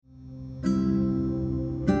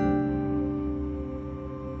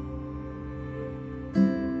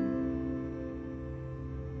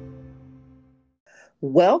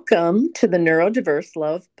Welcome to the Neurodiverse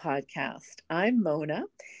Love podcast. I'm Mona,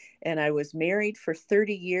 and I was married for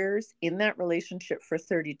 30 years, in that relationship for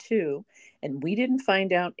 32, and we didn't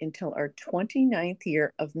find out until our 29th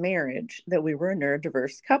year of marriage that we were a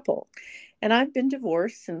neurodiverse couple. And I've been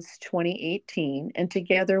divorced since 2018, and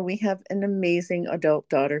together we have an amazing adult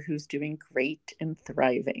daughter who's doing great and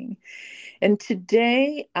thriving. And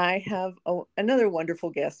today I have another wonderful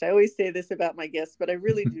guest. I always say this about my guests, but I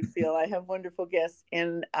really do feel I have wonderful guests.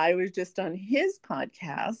 And I was just on his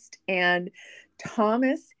podcast, and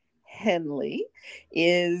Thomas Henley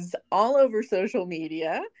is all over social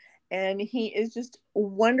media. And he is just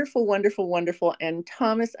wonderful, wonderful, wonderful. And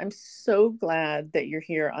Thomas, I'm so glad that you're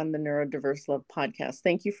here on the Neurodiverse Love podcast.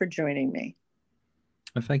 Thank you for joining me.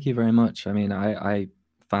 Well, thank you very much. I mean, I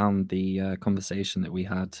found the conversation that we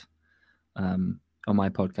had on my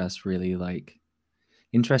podcast really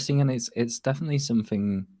interesting, and it's definitely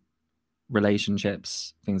something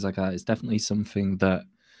relationships, things like that. It's definitely something that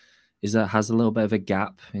has a little bit of a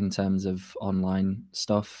gap in terms of online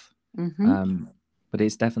stuff, Mm-hmm. but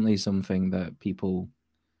it's definitely something that people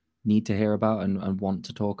need to hear about and want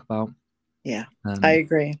to talk about. Yeah, I Um,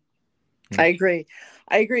 agree. yeah, I agree.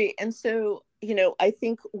 I agree. And so, I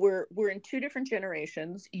think we're in two different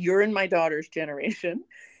generations. You're in my daughter's generation.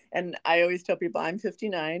 And I always tell people I'm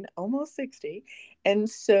 59, almost 60. And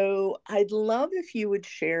so I'd love if you would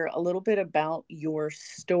share a little bit about your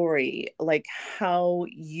story, like how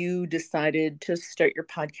you decided to start your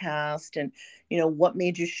podcast and, what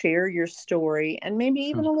made you share your story and maybe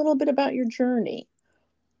even sure, a little bit about your journey.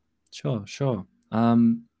 sure.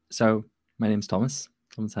 So my name's Thomas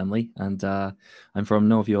Henley, and I'm from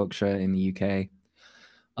North Yorkshire in the UK.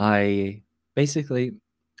 I basically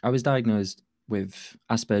I was diagnosed with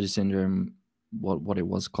Asperger's syndrome, what it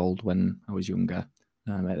was called when I was younger,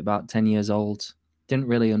 at about 10 years old. Didn't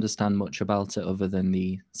really understand much about it other than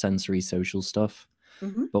the sensory social stuff.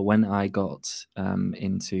 Hmm. But when I got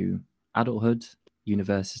into adulthood,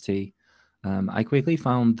 university, I quickly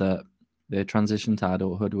found that the transition to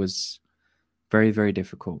adulthood was very, very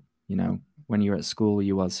difficult. When you're at school,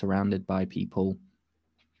 you are surrounded by people.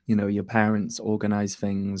 Your parents organize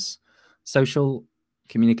things. Social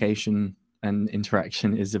communication and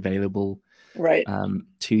interaction is available Right.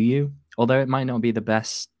 to you, although it might not be the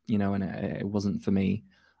best, and it wasn't for me,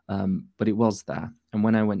 but it was there. And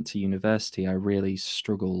when I went to university, I really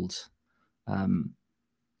struggled um,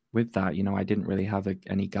 with that. I didn't really have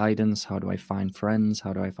any guidance. How do I find friends?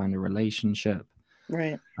 How do I find a relationship?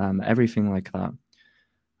 Right. Everything like that.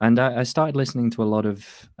 And I started listening to a lot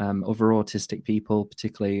of other autistic people,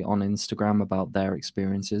 particularly on Instagram, about their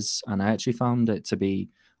experiences. And I actually found it to be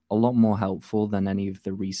a lot more helpful than any of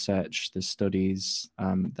the research, the studies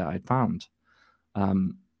that I'd found.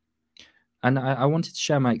 Um, and I wanted to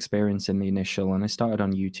share my experience in the initial, and I started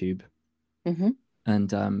on YouTube. Hmm.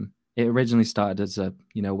 And it originally started as a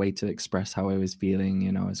way to express how I was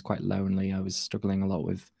feeling. I was quite lonely. I was struggling a lot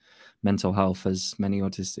with mental health, as many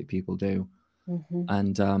autistic people do. Hmm.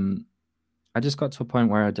 And I just got to a point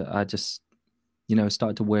where I just,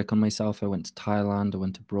 started to work on myself. I went to Thailand, I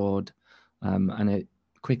went abroad, and it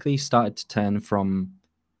quickly started to turn from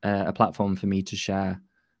a platform for me to share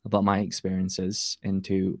about my experiences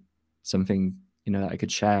into something, that I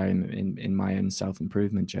could share in my own self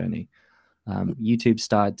improvement journey. YouTube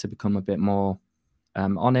started to become a bit more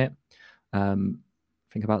on it. I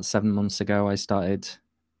think about 7 months ago, I started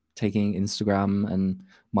taking Instagram and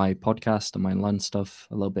my podcast and my lunch stuff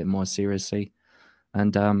a little bit more seriously.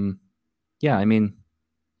 And yeah, I mean,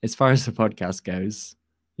 as far as the podcast goes,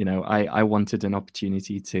 I wanted an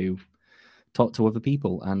opportunity to talk to other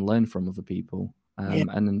people and learn from other people, Yeah.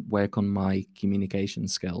 and then work on my communication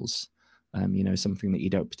skills. Something that you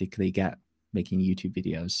don't particularly get making YouTube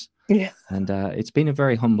videos. Yeah. And it's been a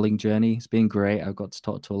very humbling journey. It's been great. I've got to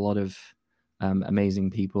talk to a lot of amazing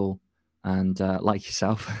people, and like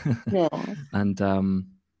yourself, No. and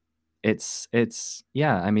it's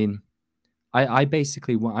yeah. I mean, I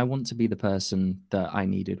basically I want to be the person that I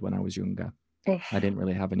needed when I was younger. Oh, I didn't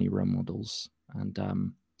really have any role models, and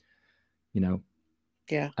you know,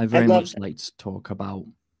 yeah. I I very love much that. like to talk about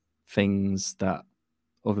things that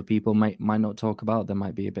other people might not talk about. That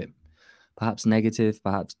might be a bit perhaps negative,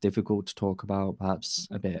 perhaps difficult to talk about, perhaps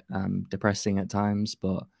a bit depressing at times.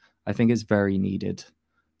 But I think it's very needed.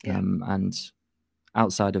 Yeah. And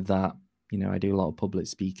outside of that, I do a lot of public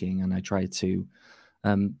speaking, and I try to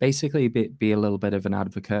basically be a little bit of an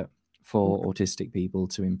advocate for autistic people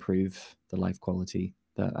to improve the life quality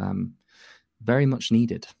that very much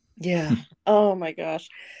needed. Yeah. Oh my gosh.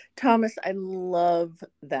 Thomas, I love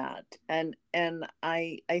that. And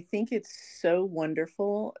I think it's so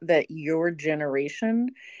wonderful that your generation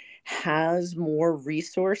has more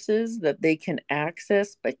resources that they can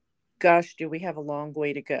access, but gosh, do we have a long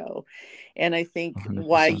way to go. And I think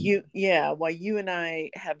why 100%. you yeah, why you and I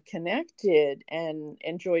have connected and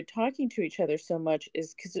enjoyed talking to each other so much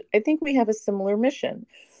is cuz I think we have a similar mission.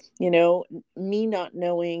 Me not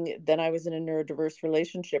knowing that I was in a neurodiverse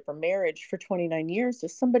relationship or marriage for 29 years to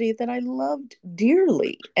somebody that I loved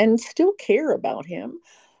dearly and still care about him.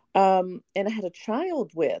 And I had a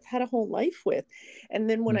child with, had a whole life with. And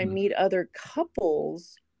then when I Mhm. meet other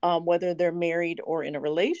couples, whether they're married or in a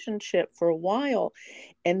relationship for a while,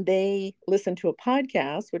 and they listen to a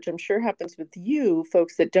podcast, which I'm sure happens with you,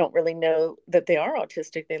 folks that don't really know that they are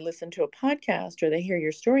autistic, they listen to a podcast or they hear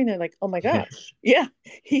your story and they're like, oh my Yeah. gosh, yeah,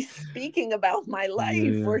 he's speaking about my Yeah,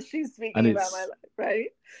 life yeah. or she's And speaking about my it's life, right?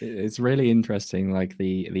 it's really interesting, like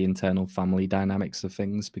the internal family dynamics of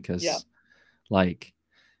things, Yeah, because like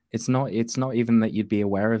it's not even that you'd be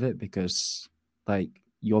aware of it, because like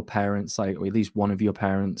your parents, like, or at least one of your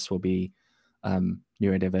parents will be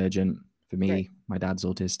neurodivergent. For right, me, my dad's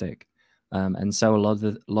autistic. And so a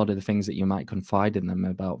lot of the things that you might confide in them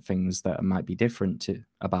about things that might be different to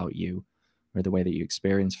about you, or the way that you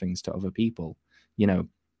experience things to other people, you know,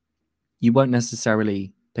 you won't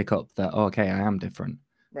necessarily pick up that, oh, okay, I am different,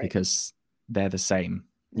 right, because they're the same,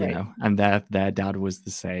 right, and their dad was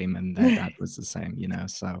the same, and their dad was the same,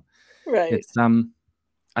 so right. it's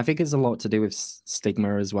I think it's a lot to do with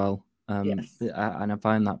stigma as well. Yes. And I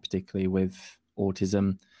find that particularly with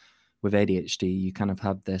autism, with ADHD, you kind of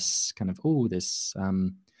have this kind of, oh, this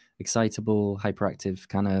excitable, hyperactive,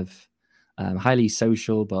 kind of highly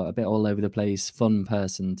social, but a bit all over the place, fun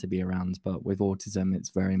person to be around. But with autism, it's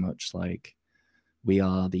very much like we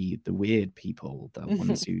are the weird people, the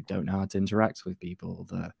ones who don't know how to interact with people,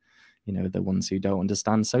 the ones who don't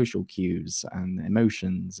understand social cues and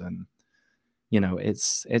emotions. And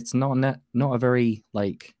it's not a very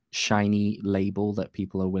like shiny label that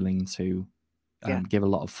people are willing to Yeah. give a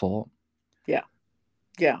lot of thought. Yeah.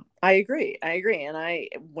 Yeah. I agree. I agree. And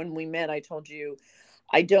when we met, I told you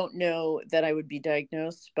I don't know that I would be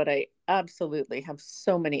diagnosed, but I absolutely have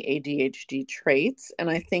so many ADHD traits. And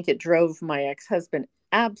I think it drove my ex husband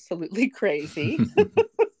absolutely crazy.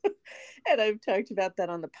 And I've talked about that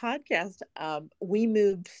on the podcast. We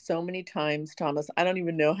moved so many times, Thomas. I don't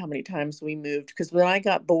even know how many times we moved because when I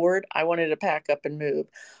got bored, I wanted to pack up and move.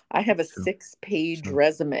 I have a Sure, 6-page sure.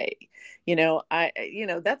 resume.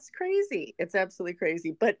 That's crazy. It's absolutely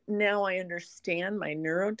crazy. But now I understand my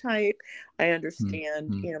neurotype. I Mm,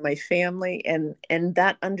 understand, mm, my family, and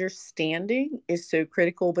that understanding is so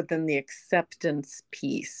critical. But then the acceptance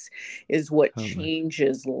piece is what totally.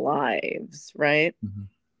 changes lives, right? Mhm.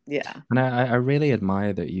 Yeah. And I really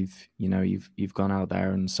admire that you've gone out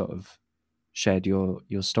there and sort of shared your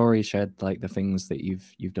story, shared like the things that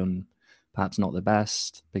you've done, perhaps not the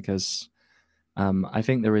best, because I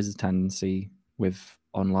think there is a tendency with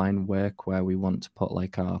online work where we want to put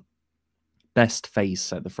like our best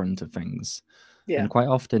face at the front of things, Yeah. and quite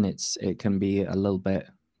often it can be a little bit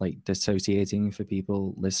like dissociating for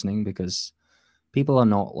people listening, because people are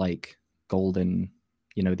not like golden,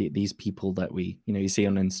 these people that you see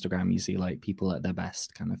on Instagram. You see like people at their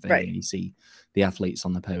best kind of thing, Right. and you see the athletes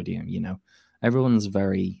on the podium. Everyone's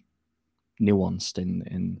very nuanced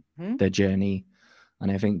in Hmm. their journey.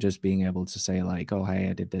 And I think just being able to say like, oh, hey,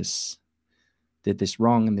 I did this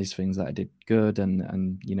wrong, and these things that I did good,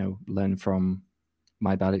 and learn from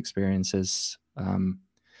my bad experiences,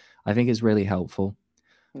 I think is really helpful.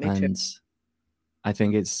 Me too. And I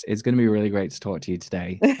think it's going to be really great to talk to you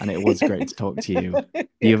today, and it was great to talk to you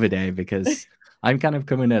the Yeah. other day, because I'm kind of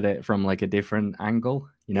coming at it from like a different angle.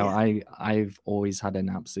 Yeah. I've always had an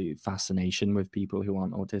absolute fascination with people who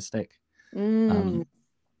aren't autistic. Mm, Um,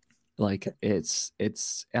 like it's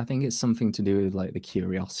I think it's something to do with like the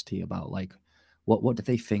curiosity about like what do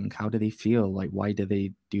they think, how do they feel, like why do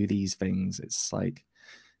they do these things. It's kind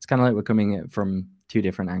of like we're coming at it from two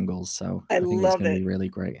different angles, so I I think it's love going to it. be really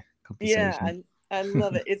great Yeah, conversation. I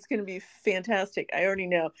love it. It's going to be fantastic. I already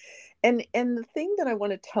know. And the thing that I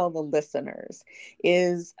want to tell the listeners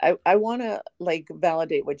is I want to like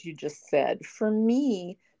validate what you just said. For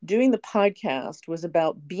me, doing the podcast was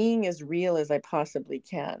about being as real as I possibly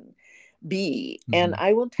can be. And Hmm.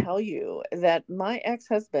 I will tell you that my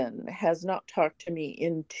ex-husband has not talked to me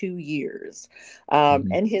in 2 years. Hmm.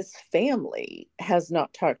 And his family has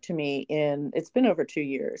not talked to me it's been over 2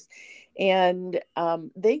 years. And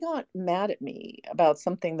they got mad at me about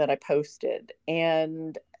something that I posted,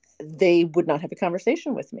 and they would not have a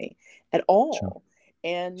conversation with me at Sure. all.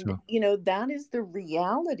 And, Sure. that is the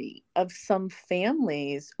reality of some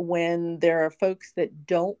families when there are folks that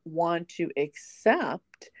don't want to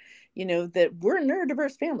accept, that we're a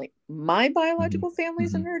neurodiverse family. My Hmm. biological family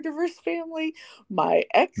is a Hmm. neurodiverse family. My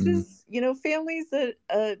Hmm. ex's, family's a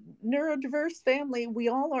neurodiverse family. We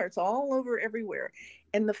all are. It's all over everywhere.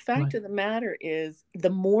 And the fact Right. of the matter is, the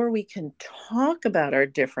more we can talk about our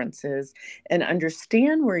differences and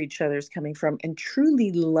understand where each other's coming from and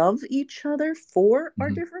truly love each other for our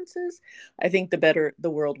Hmm. differences, I think the better the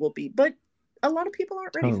world will be. But a lot of people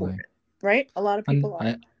aren't ready for Totally. it, right? A lot of And people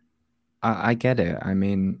aren't. I get it. I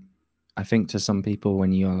mean, I think to some people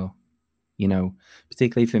when you're, you know,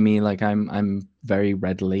 particularly for me, like I'm very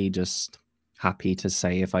readily just happy to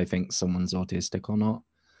say if I think someone's autistic or not.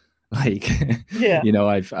 Like, Yeah.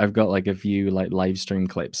 I've got like a few like live stream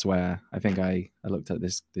clips where I think I looked at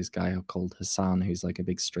this guy called Hassan, who's like a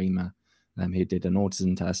big streamer, who did an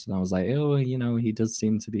autism test, and I was like, oh, he does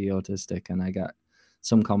seem to be autistic, and I got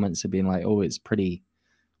some comments of being like, oh, it's pretty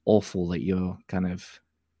awful that you're kind of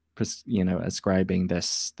ascribing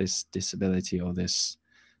this disability or this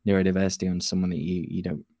neurodiversity on someone that you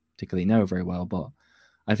don't particularly know very well. But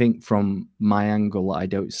I think from my angle, I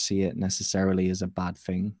don't see it necessarily as a bad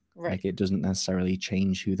thing. Right. Like, it doesn't necessarily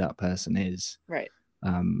change who that person is. Right.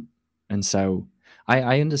 um and so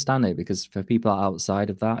I understand it, because for people outside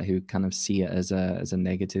of that who kind of see it as a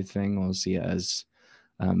negative thing, or see it as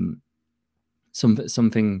um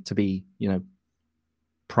something to be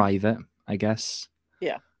private, I guess.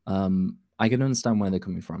 Yeah. I can understand where they're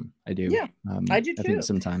coming from. I do. Yeah. I do I think too.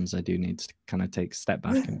 sometimes I do need to kind of take a step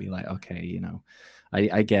back and be like, okay,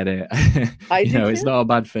 I get it. I do It's too. not a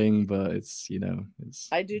bad thing, but it's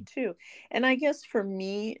I do too. And I guess for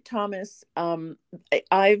me, Thomas, I'm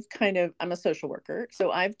a social worker,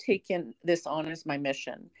 so I've taken this on as my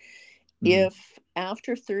mission. mm, If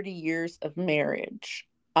after 30 years of marriage,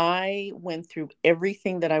 I went through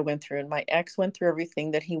everything that I went through, and my ex went through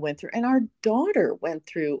everything that he went through, and our daughter went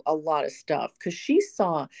through a lot of stuff because she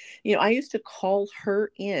saw, I used to call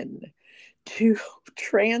her in to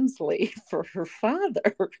translate for her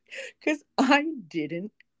father because I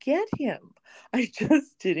didn't get him. I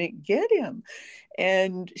just didn't get him.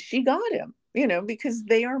 And she got him, because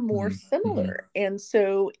they are more mm, mm, similar. And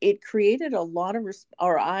so it created a lot of,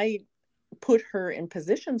 or I put her in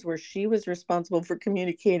positions where she was responsible for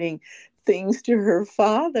communicating things to her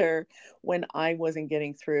father when I wasn't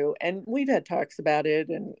getting through. And we've had talks about it.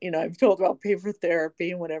 And, I've told her I'll pay for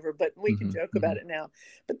therapy and whatever, but we can mm, joke about mm, it now.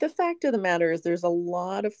 But the fact of the matter is, there's a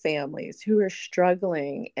lot of families who are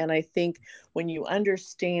struggling. And I think when you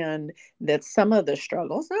understand that some of the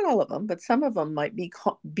struggles, not all of them, but some of them might be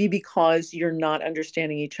because you're not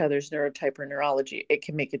understanding each other's neurotype or neurology, it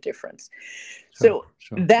can make a difference. sure, So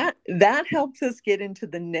sure. that helps us get into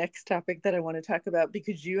the next topic that I want to talk about,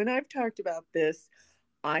 because you and I've talked about this.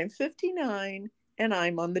 I'm 59 and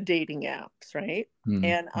I'm on the dating apps, right? Mm,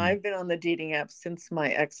 And mm, I've been on the dating apps since my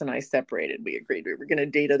ex and I separated. We agreed we were going to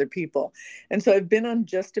date other people. And so I've been on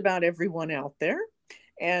just about everyone out there.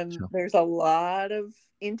 And sure. there's a lot of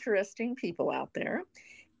interesting people out there.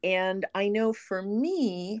 And I know for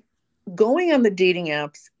me, going on the dating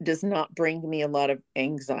apps does not bring me a lot of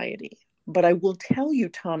anxiety. But I will tell you,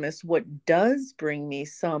 Thomas, what does bring me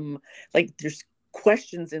some, like, there's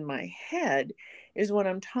questions in my head, is when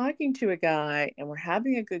I'm talking to a guy and we're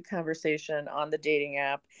having a good conversation on the dating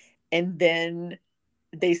app, and then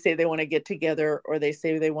they say they want to get together, or they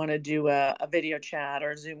say they want to do a video chat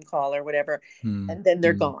or a Zoom call or whatever, Mm, and then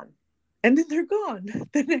they're mm, gone. And then they're gone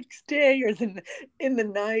the next day, or in the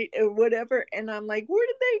night or whatever. And I'm like, where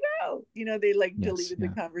did they go? They like yes, deleted the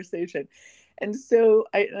yeah. conversation. And so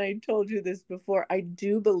I told you this before, I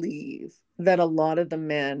do believe that a lot of the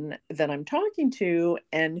men that I'm talking to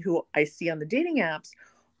and who I see on the dating apps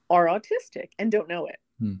are autistic and don't know it.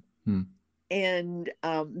 Mm, mm, And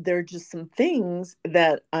there are just some things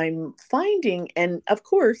that I'm finding. And of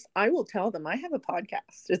course, I will tell them I have a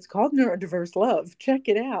podcast. It's called Neurodiverse Love. Check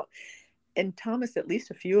it out. And Thomas, at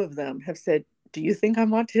least a few of them have said, do you think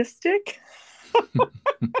I'm autistic?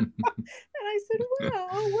 And I said,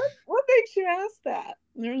 well, what makes you ask that?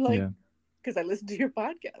 And they're like, yeah, because I listened to your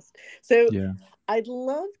podcast. So yeah. I'd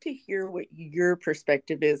love to hear what your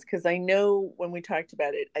perspective is, because I know when we talked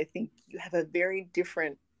about it, I think you have a very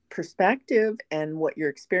different perspective, and what you're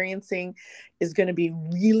experiencing is going to be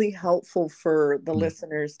really helpful for the Mm,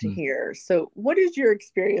 listeners to mm. hear. So what is your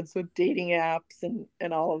experience with dating apps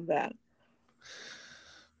and all of that?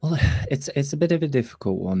 Well, it's a bit of a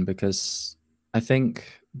difficult one, because I think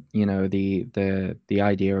the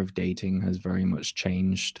idea of dating has very much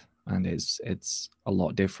changed, and it's a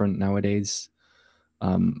lot different nowadays.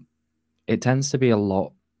 Um, it tends to be a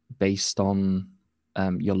lot based on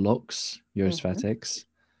your looks, your Mm-hmm. aesthetics.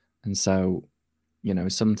 And so,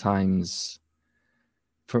 sometimes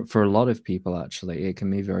for a lot of people, actually, it can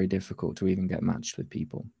be very difficult to even get matched with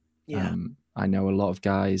people. Yeah. I know a lot of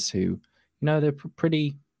guys who, they're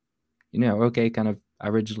pretty, okay, kind of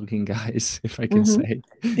average looking guys, if I can Mm-hmm. say,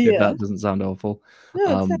 if Yeah. that doesn't sound awful. No, it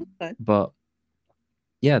sounds Um, fun. but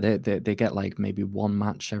yeah, they get like maybe one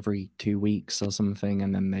match every 2 weeks or something,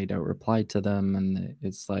 and then they don't reply to them, and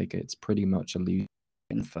it's like it's pretty much a losing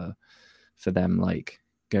for them, like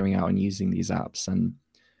going out and using these apps. And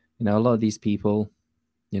a lot of these people,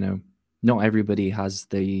 you know, not everybody has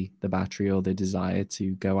the battery or the desire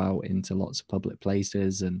to go out into lots of public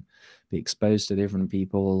places and be exposed to different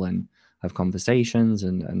people and have conversations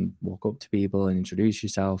and walk up to people and introduce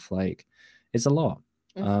yourself. Like, it's a lot.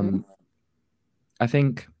 Mm-hmm. um I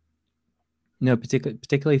think,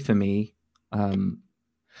 particularly for me, um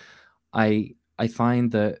I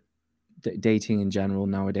find that dating in general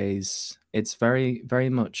nowadays, it's very very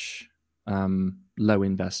much low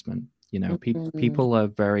investment. Mm-hmm. People are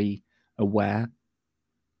very aware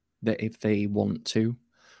that if they want to,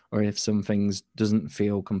 or if some things doesn't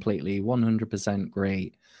feel completely 100%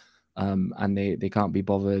 great, and they can't be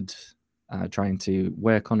bothered trying to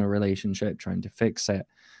work on a relationship, trying to fix it,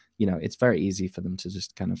 it's very easy for them to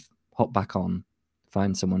just kind of hop back on,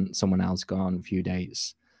 find someone else, go on a few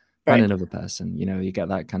dates, find Right. another person. You get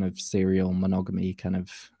that kind of serial monogamy kind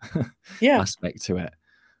of Yeah. aspect to it,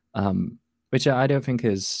 which I don't think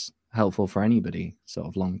is helpful for anybody sort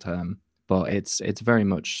of long term. But it's very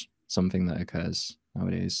much something that occurs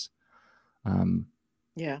nowadays. Um,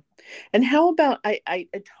 Yeah. And how about I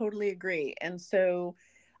totally agree. And so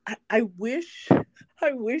I wish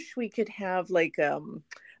I wish we could have like a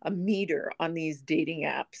meter on these dating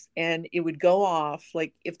apps, and it would go off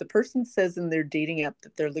like if the person says in their dating app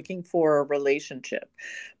that they're looking for a relationship,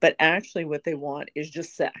 but actually what they want is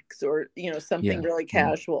just sex, or something yeah. really Mm,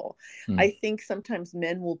 casual. mm, I think sometimes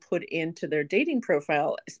men will put into their dating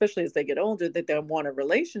profile, especially as they get older, that they want a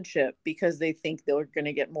relationship because they think they're going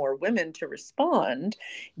to get more women to respond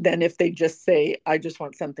than if they just say, I just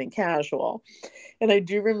want something casual. And I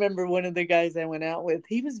do remember one of the guys I went out with,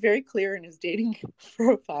 he was very clear in his dating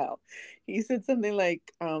profile. He said something like,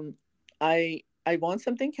 I want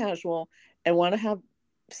something casual. I want to have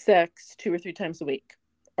sex 2 or 3 times a week.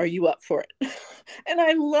 Are you up for it? And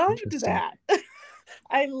I loved interesting. that.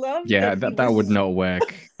 I loved Yeah, that he that would was. not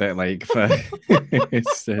work. That, like, for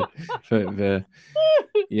it's for the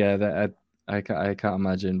yeah, that I can't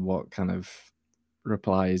imagine what kind of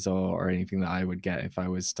replies or anything that I would get if I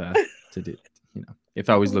was to do, if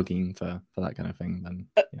I was looking for that kind of thing. Then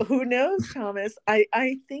yeah. Who knows, Thomas?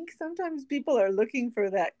 I think sometimes people are looking for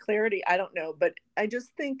that clarity. I don't know, but I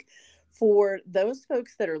just think for those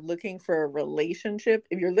folks that are looking for a relationship,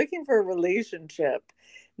 if you're looking for a relationship,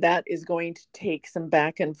 that is going to take some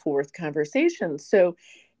back and forth conversations. So,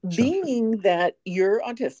 Sure. being that you're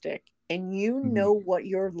autistic and you Hmm. know what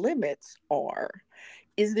your limits are,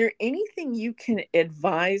 is there anything you can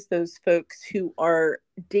advise those folks who are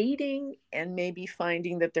dating and maybe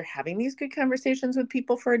finding that they're having these good conversations with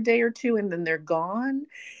people for a day or two and then they're gone?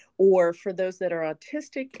 Or for those that are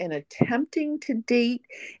autistic and attempting to date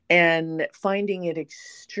and finding it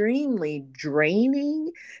extremely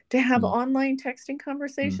draining to have Mm, online texting mm,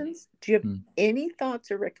 conversations? Do you have mm. any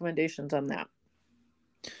thoughts or recommendations on that?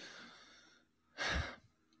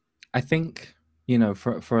 I think,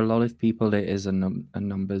 for a lot of people it is a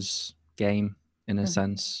numbers game in a Mhm.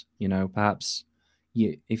 sense. Perhaps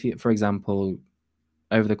if you, for example,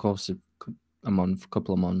 over the course of a month,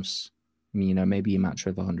 couple of months, maybe you match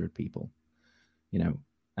with 100 people, you know,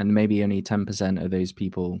 and maybe only 10% of those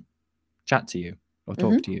people chat to you or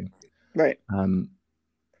talk Mhm. to you. Right. Um,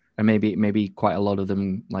 and maybe quite a lot of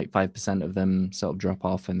them, like 5% of them, sort of drop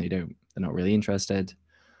off and they're not really interested.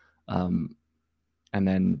 Um, and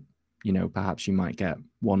then, perhaps you might get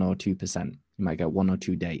 1 or 2%. You might get 1 or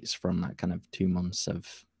 2 dates from that kind of 2 months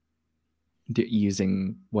of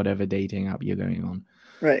using whatever dating app you're going on.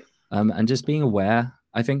 Right. And just being aware,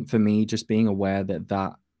 I think for me, just being aware that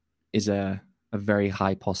that is a very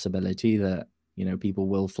high possibility that, people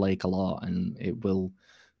will flake a lot, and it will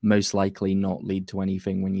most likely not lead to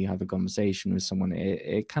anything when you have a conversation with someone.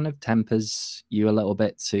 It kind of tempers you a little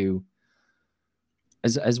bit to,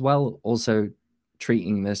 as well, also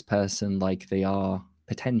treating this person like they are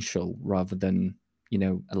potential rather than,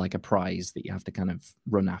 like a prize that you have to kind of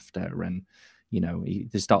run after. And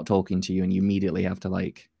they start talking to you and you immediately have to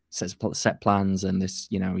like set plans, and this,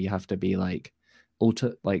 you have to be like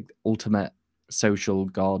ultimate social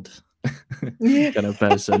god Yeah. kind of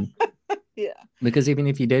person. Yeah. Because even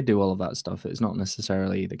if you did do all of that stuff, it's not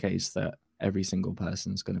necessarily the case that every single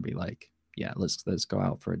person's going to be like, yeah, let's go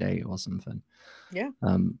out for a date or something. Yeah.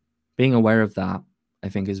 Um, being aware of that, I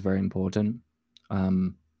think, is very important.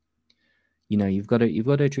 Um, you've got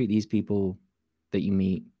to treat these people that you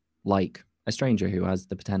meet like a stranger who has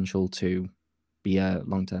the potential to be a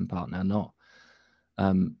long-term partner, not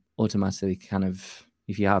automatically kind of,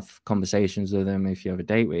 if you have conversations with them, if you have a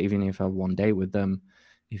date with, even if you have one date with them,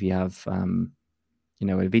 if you have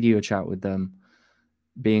a video chat with them,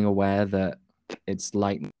 being aware that it's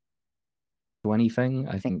like to anything,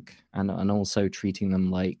 I think, and also treating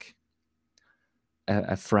them like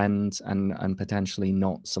a friend and potentially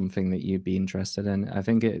not something that you'd be interested in. I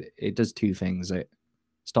think it does two things. It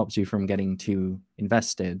stops you from getting too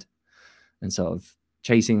invested and sort of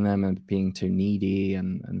chasing them and being too needy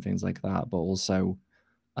and things like that, but also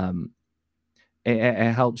um,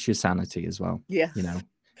 it helps your sanity as well. You Yes. know,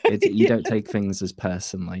 you Yeah. don't take things as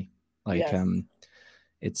personally. Like Yes.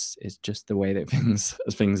 it's just the way that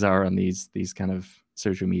things are on these kind of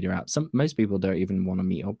social media apps. Most people don't even want to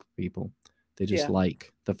meet up with people. They just Yeah.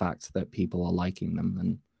 like the fact that people are liking them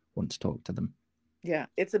and want to talk to them. Yeah,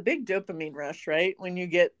 it's a big dopamine rush, right? When you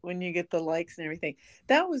get the likes and everything.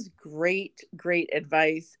 That was great, great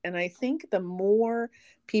advice. And I think the more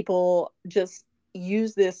people just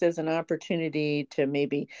use this as an opportunity to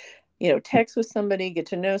maybe, text with somebody, get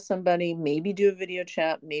to know somebody, maybe do a video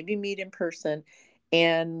chat, maybe meet in person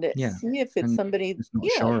and Yeah, see if it's and somebody. just not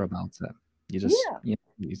Yeah. sure about it. You just,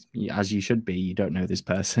 Yeah. as you should be. You don't know this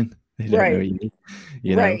person. They don't know Right. you.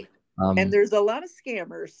 You know. Right. And Um. there's a lot of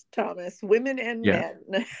scammers, Thomas, women and Yeah.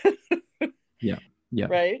 men. Yeah. Yeah.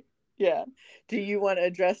 Right? Yeah. Do you want to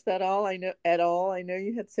address that all? I know at all. I know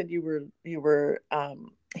you had said you were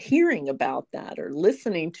hearing about that or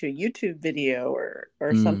listening to a YouTube video or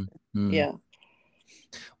Mm, something. mm. Yeah.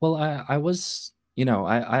 Well, I was,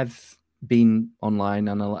 I've been online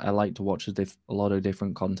and I like to watch a lot of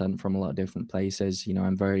different content from a lot of different places.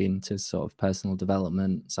 I'm very into sort of personal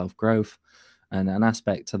development, self growth, and an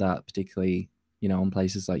aspect to that, particularly, on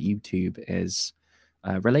places like YouTube, is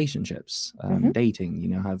relationships, Hmm.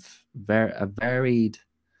 dating. Have a varied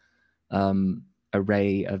um,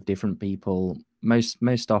 array of different people.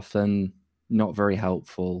 Most often not very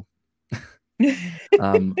helpful.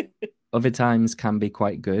 um, Other times can be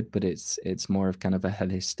quite good, but it's more of kind of a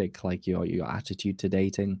holistic, like your attitude to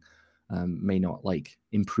dating may not like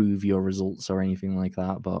improve your results or anything like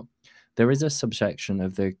that. But there is a subsection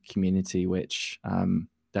of the community which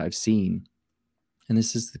that I've seen, and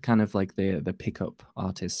this is the kind of like the pickup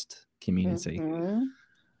artist community,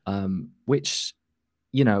 Hmm. which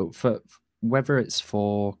for whether it's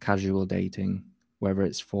for casual dating, whether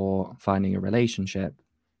it's for finding a relationship,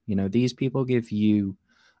 these people give you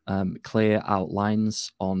clear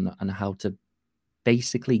outlines on how to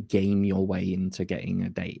basically game your way into getting a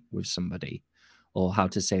date with somebody, or how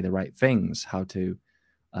to say the right things, how to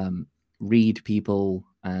um, read people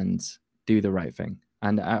and do the right thing.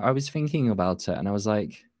 And I was thinking about it, and I was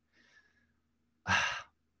like,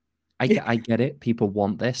 I get it. People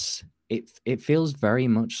want this. It feels very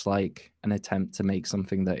much like an attempt to make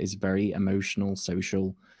something that is very emotional,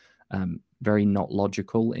 social, very not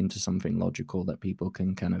logical into something logical that people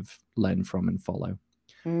can kind of learn from and follow.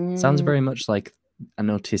 Sounds Mm, very much like an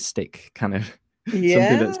autistic kind of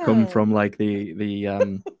something that's come yeah. from like the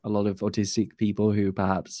a lot of autistic people who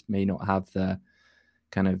perhaps may not have the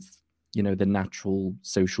kind of the natural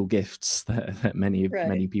social gifts that many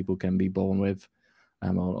Right. people can be born with,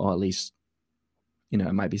 or at least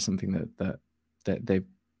it might be something that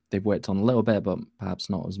they've worked on a little bit, but perhaps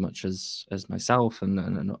not as much as myself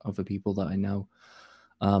and other people that I know.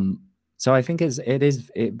 Um, so I think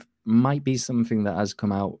it might be something that has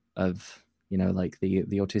come out of like the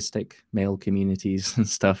autistic male communities and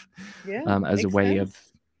stuff, Yeah. as a Makes way of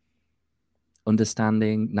sense.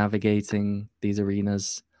 understanding, navigating these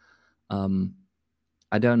arenas. Um,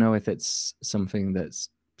 I don't know if it's something that's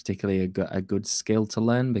particularly a good skill to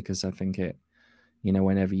learn, because I think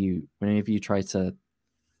whenever you try to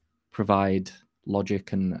provide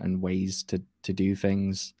logic and ways to do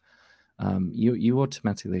things, you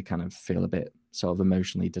automatically kind of feel a bit sort of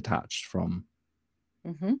emotionally detached from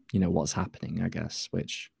Hmm. what's happening, I guess.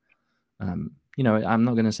 Which I'm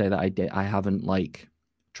not going to say that I haven't like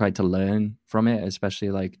tried to learn from it, especially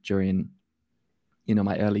like during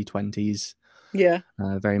my early 20s, Yeah.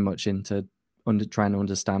 very much into trying to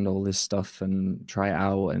understand all this stuff and try it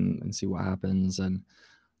out and see what happens. And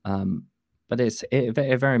but it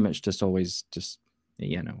very much just always just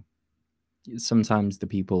you know sometimes the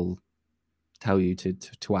people tell you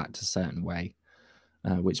to act a certain way,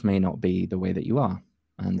 which may not be the way that you are.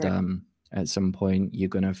 And Right. at some point you're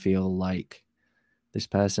going to feel like this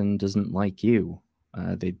person doesn't like you.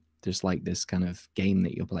 They just like this kind of game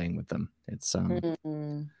that you're playing with them. It's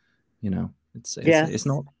Mm. you know, it's Yes.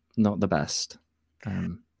 not the best.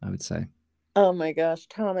 I would say. Oh my gosh,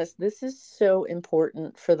 Thomas, this is so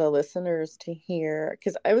important for the listeners to hear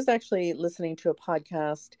because I was actually listening to a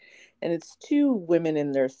podcast and it's two women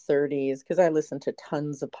in their 30s because I listen to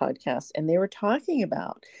tons of podcasts and they were talking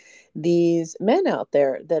about these men out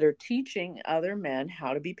there that are teaching other men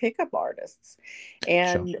how to be pickup artists. Sure,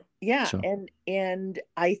 And yeah, sure. and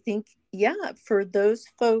I think yeah, for those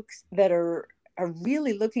folks that are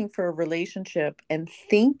really looking for a relationship and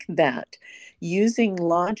think that using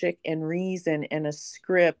logic and reason and a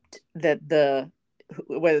script that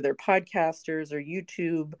whether they're podcasters or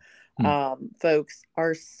YouTube Mm, folks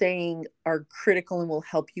are saying are critical and will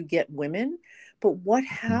help you get women. But what mm,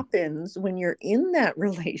 happens when you're in that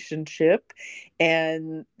relationship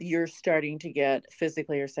and you're starting to get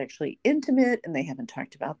physically or sexually intimate and they haven't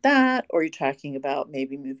talked about that, or you're talking about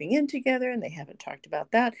maybe moving in together and they haven't talked about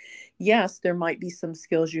that? Yes, there might be some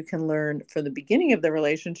skills you can learn from the beginning of the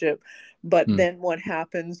relationship, but mm. then what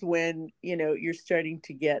happens when, you're starting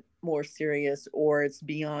to get more serious or it's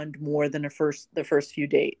beyond more than the first few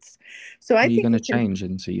dates? So I Well, you're think going to we can, change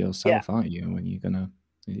into yeah, yourself, aren't you? When you're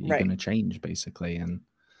right, gonna change basically, and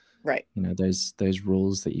right, those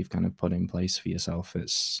rules that you've kind of put in place for yourself.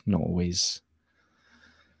 It's not always,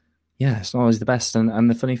 yeah, it's not always the best. And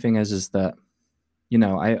the funny thing is that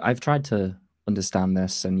I've tried to understand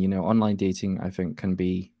this, and online dating I think can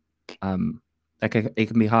be, like it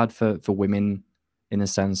can be hard for women in a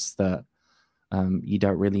sense that you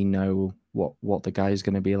don't really know what the guy's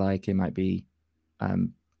going to be like. It might be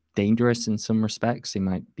um, dangerous in some respects. He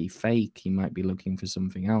might be fake. He might be looking for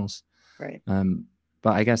something else. right. Um,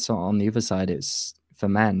 but I guess on the other side, it's for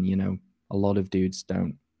men. A lot of dudes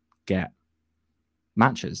don't get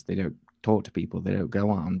matches. They don't talk to people. They don't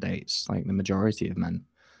go out on dates like the majority of men,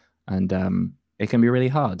 and it can be really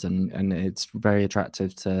hard. And it's very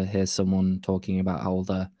attractive to hear someone talking about all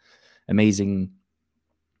the amazing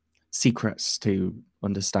secrets to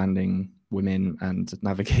understanding women and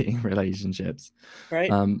navigating relationships. Right.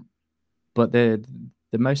 Um, but the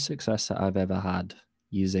most success that I've ever had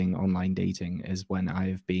using online dating is when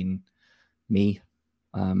I've been me,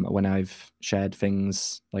 when I've shared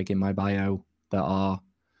things like in my bio that are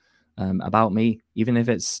about me, even if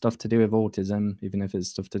it's stuff to do with autism, even if it's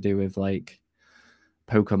stuff to do with like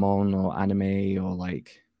Pokemon or anime or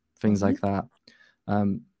like things Hmm. like that.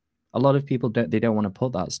 Um, a lot of people don't want to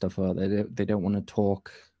put that stuff out. They don't want to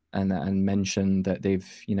talk and mention that they've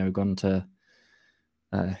gone to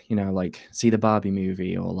like see the Barbie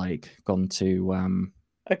movie or like gone to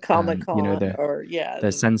A Comic Con the or yeah,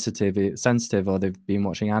 they're sensitive or they've been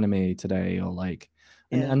watching anime today or like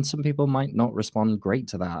yeah, and some people might not respond great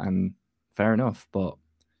to that, and fair enough, but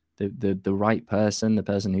the right person, the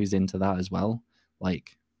person who's into that as well,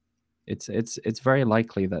 like it's very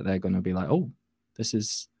likely that they're going to be like, oh, this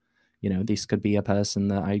is this could be a person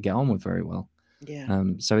that I get on with very well. yeah.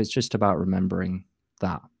 So it's just about remembering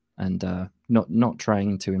that, and not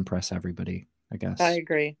trying to impress everybody, I I guess.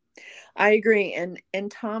 agree. I agree.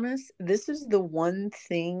 And Thomas, this is the one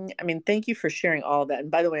thing. I mean, thank you for sharing all that.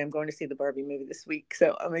 And by the way, I'm going to see the Barbie movie this week,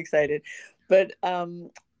 so I'm excited. But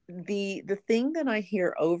the thing that I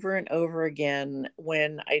hear over and over again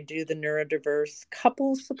when I do the neurodiverse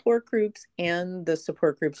couple support groups and the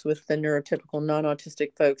support groups with the neurotypical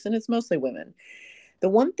non-autistic folks, and it's mostly women. The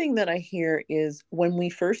one thing that I hear is when we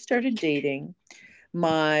first started dating,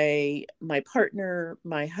 my partner,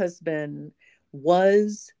 my husband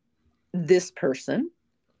was this person.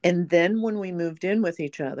 And then when we moved in with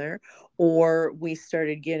each other or we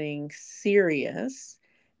started getting serious,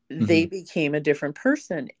 they Hmm. became a different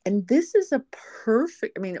person. And this is a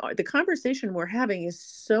perfect, I mean, the conversation we're having is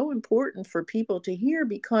so important for people to hear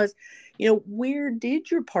because, where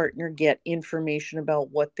did your partner get information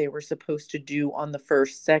about what they were supposed to do on the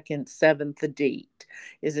first, second, seventh date?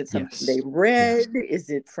 Is it something they Yes. Yes. read? Is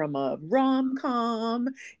it from a rom com?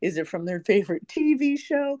 Is it from their favorite TV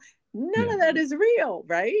show? None Yeah. of that is real,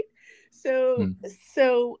 right? So, Mm.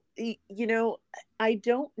 so, I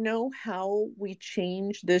don't know how we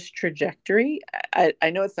change this trajectory.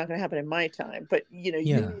 I know it's not going to happen in my time, but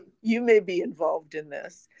Yeah. you may be involved in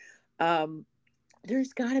this. Um,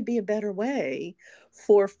 there's got to be a better way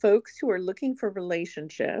for folks who are looking for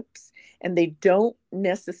relationships and they don't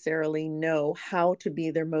necessarily know how to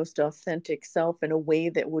be their most authentic self in a way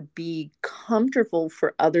that would be comfortable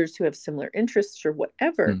for others who have similar interests or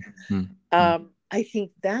whatever. Mm. Mm. Mm. I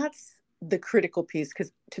think that's the critical piece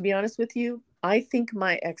because to be honest with you, I think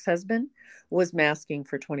my ex-husband was masking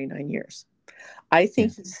for 29 years. I Yeah.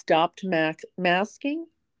 think he stopped masking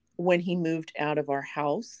when he moved out of our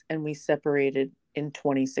house and we separated in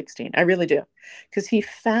 2016. I really do. Because he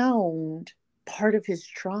found part of his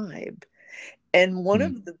tribe. And one Mm.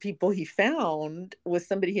 of the people he found was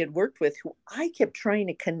somebody he had worked with who I kept trying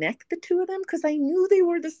to connect the two of them because I knew they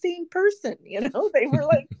were the same person. They were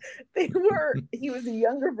like, he was a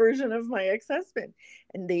younger version of my ex husband.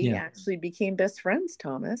 And they Yeah. actually became best friends,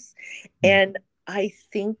 Thomas. Mm. And I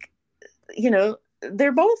think,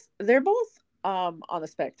 they're both on the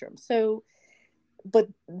spectrum. So, but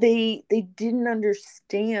they didn't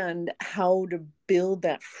understand how to build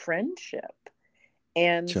that friendship.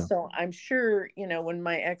 And Sure. so I'm sure, when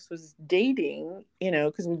my ex was dating,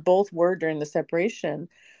 because we both were during the separation,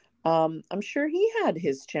 I'm sure he had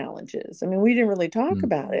his challenges. I mean, we didn't really talk Mm.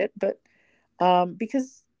 about it, but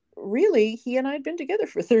because really he and I had been together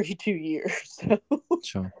for 32 years. So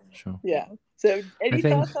Sure. Sure. yeah. So I any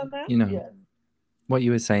think, thoughts on that? you know, Yeah. what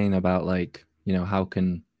you were saying about like, how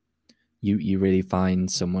can you really find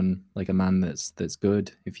someone like a man that's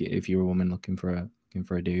good if you're a woman looking for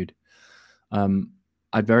a dude. Um,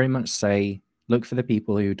 I'd very much say look for the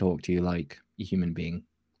people who talk to you like a human being.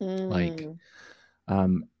 Like, Mm,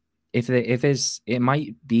 um, if it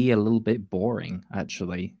might be a little bit boring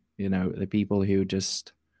actually. The people who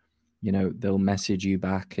just they'll message you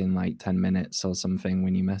back in like 10 minutes or something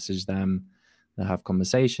when you message them. They'll have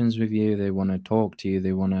conversations with you. They want to talk to you.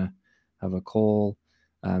 They want to have a call.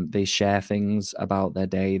 They share things about their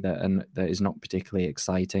day that is not particularly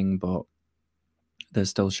exciting, but they're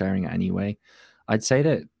still sharing it anyway. I'd say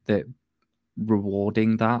that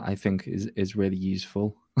rewarding that I think is really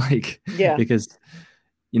useful. Like yeah. because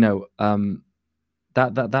you know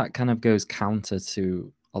that kind of goes counter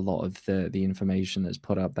to a lot of the information that's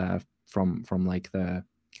put up there from like the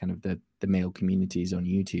kind of the male communities on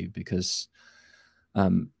YouTube because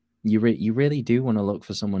um you really do want to look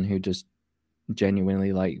for someone who just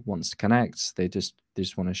genuinely like wants to connect. They just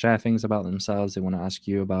want to share things about themselves. They want to ask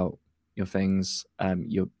you about your things,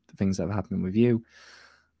 your the things that have happened with you.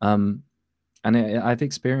 Um, and I've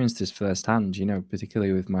experienced this firsthand.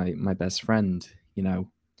 Particularly with my best friend.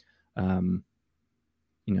 Um,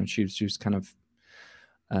 she was kind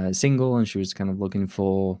of single, and she was kind of looking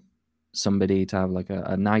for somebody to have like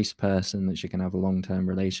a nice person that she can have a long term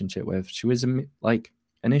relationship with. She was like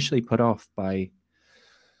initially put off by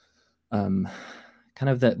um, kind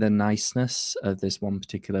of the niceness of this one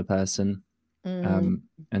particular person. Mm,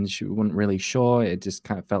 And she wasn't really sure. It just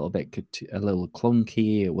kind of felt a little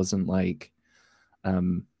clunky. It wasn't like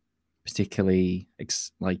um, particularly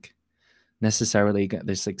like necessarily get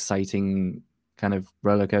this exciting kind of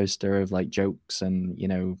roller coaster of like jokes and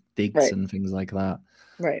digs right. and things like that.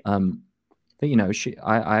 Right. Um, but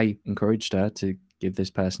I encouraged her to give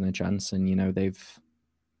this person a chance, and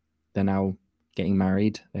they're now getting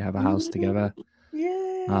married. They have a house Mm, together.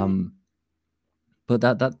 yay. Um, but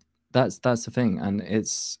that's the thing, and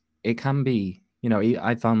it can be.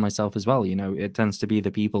 I found myself as well. It tends to be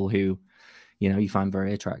the people who you find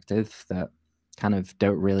very attractive that kind of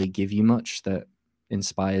don't really give you much that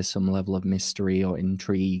inspires some level of mystery or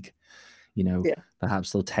intrigue. Yeah.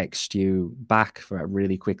 Perhaps they'll text you back for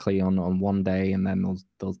really quickly on one day, and then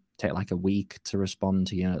they'll take like a week to respond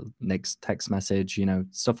to next text message.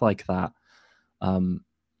 Stuff like that. Um,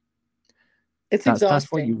 It's that's what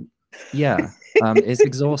exhausting. you. Yeah. It's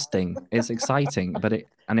exhausting. It's exciting, but it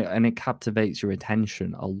captivates your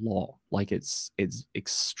attention a lot. Like it's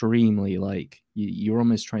extremely like you're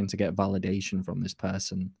almost trying to get validation from this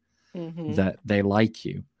person Hmm. that they like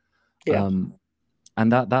you. Yeah. Um, and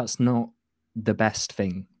that's not the best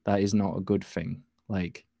thing. That is not a good thing.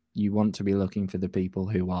 Like you want to be looking for the people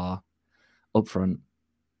who are upfront.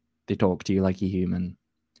 They talk to you like a human,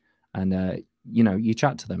 and you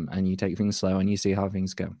chat to them and you take things slow and you see how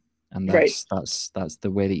things go, and Right. that's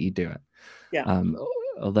the way that you do it. Yeah. um,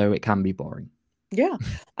 Although it can be boring. Yeah,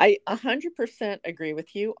 I 100% agree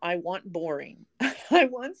with you. I want boring. I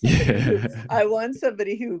want somebody who Yeah. I want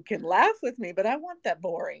somebody who can laugh with me, but I want that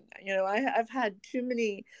boring. I've had too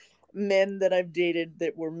many men that I've dated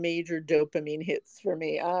that were major dopamine hits for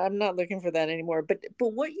me. I'm not looking for that anymore. But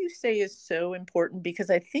what you say is so important because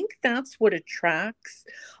I think that's what attracts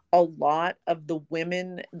a lot of the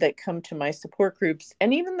women that come to my support groups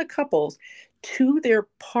and even the couples to their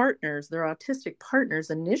partners, their autistic partners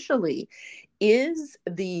initially is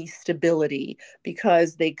the stability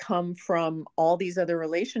because they come from all these other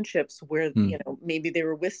relationships where Hmm. maybe they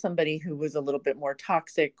were with somebody who was a little bit more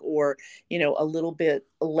toxic or a little bit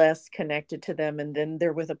less connected to them, and then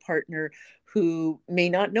they're with a partner who may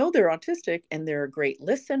not know they're autistic, and they're a great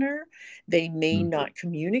listener. They may Mm. not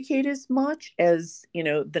communicate as much as,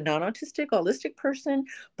 the non-autistic, holistic person,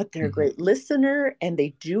 but they're a Mhm. great listener, and they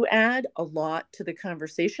do add a lot to the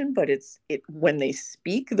conversation. But when they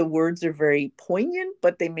speak, the words are very poignant,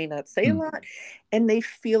 but they may not say a Mm. lot. And they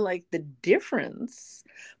feel like the difference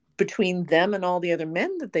between them and all the other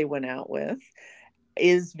men that they went out with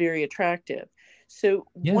is very attractive. So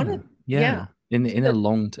one Yeah, of yeah. yeah. In a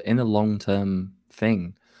So long term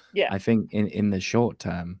thing, yeah, I think in the short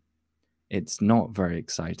term, it's not very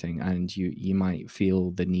exciting, and you might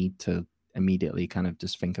feel the need to immediately kind of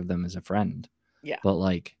just think of them as a friend. yeah, But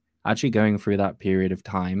like actually going through that period of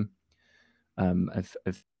time, of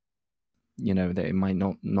that it might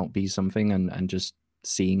not be something, and just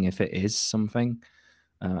seeing if it is something.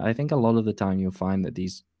 I think a lot of the time you'll find that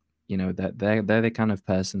these, that they're the kind of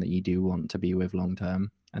person that you do want to be with long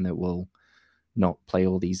term, and that will not play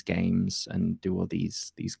all these games and do all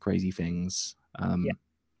these crazy things. yeah,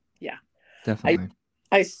 yeah. I Definitely.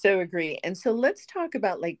 I so agree. And so let's talk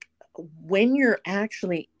about, like, when you're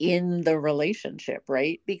actually in the relationship,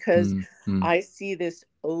 right? Because Mm, mm, I see this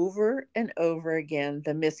over and over again,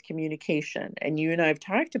 the miscommunication. And you and I have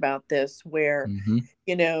talked about this where, mm-hmm.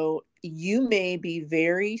 you may be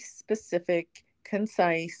very specific,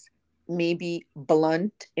 concise, maybe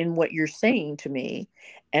blunt in what you're saying to me.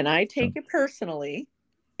 And I Sure. take it personally.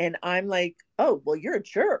 And I'm like, oh, well, you're a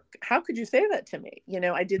jerk. How could you say that to me?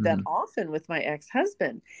 I did that Mm, often with my ex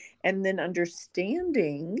husband. And then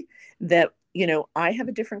understanding that, I have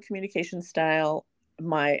a different communication style.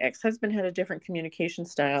 My ex husband had a different communication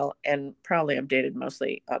style. And probably I've dated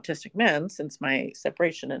mostly autistic men since my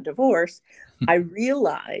separation and divorce. I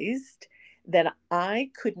realized that I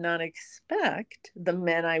could not expect the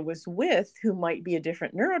men I was with, who might be a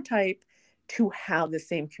different neurotype, to have the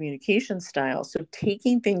same communication style. So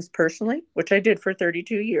taking things personally, which I did for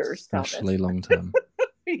 32 years, especially Thomas, long term.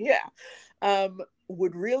 yeah,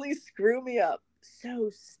 would really screw me up. So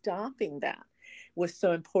stopping that was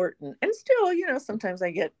so important. And still, sometimes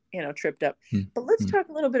I get, tripped up. Mm, But let's mm. talk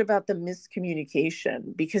a little bit about the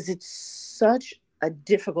miscommunication, because it's such a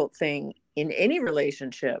difficult thing in any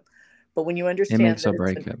relationship. But when you It understand makes that or it's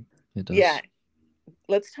break it. It yeah, does.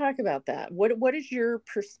 let's talk about that. What is your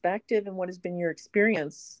perspective, and what has been your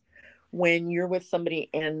experience when you're with somebody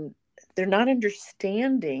and they're not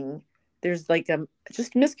understanding? There's like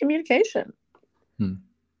just miscommunication. Mm.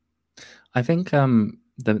 I think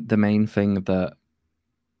the main thing that,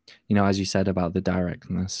 as you said about the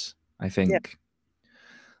directness, I Yeah, think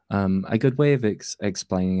a good way of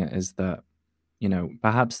explaining it is that,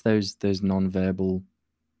 perhaps those non-verbal,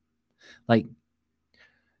 like,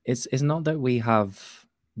 it's not that we have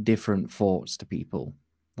different thoughts to people.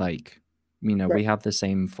 Like, right. we have the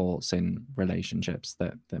same thoughts in relationships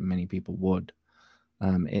that many people would.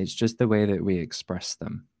 It's just the way that we express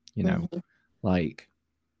them, Hmm. like,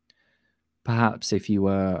 perhaps if you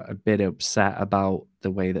were a bit upset about the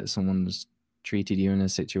way that someone's treated you in a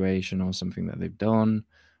situation, or something that they've done,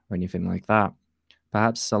 or anything like that,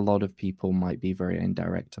 perhaps a lot of people might be very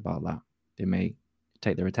indirect about that. They may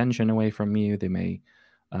take their attention away from you. They may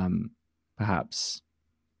um, perhaps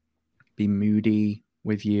be moody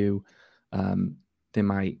with you. Um, they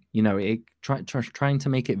might, trying to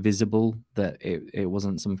make it visible that it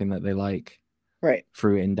wasn't something that they like Right,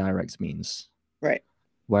 through indirect means. right,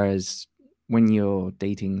 Whereas when you're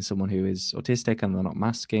dating someone who is autistic and they're not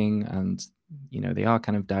masking, and they are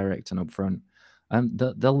kind of direct and upfront,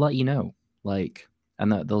 they'll let you know, like,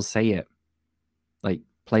 and that they'll say it like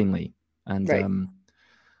plainly. And right,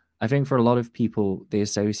 I think for a lot of people, they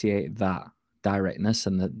associate that directness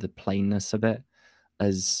and the plainness of it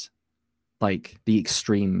as like the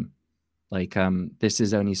extreme. Like, this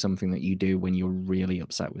is only something that you do when you're really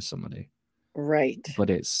upset with somebody. right, But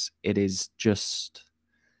it is just,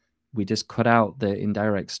 we just cut out the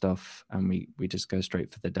indirect stuff, and we just go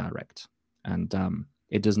straight for the direct. And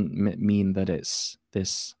it doesn't mean that it's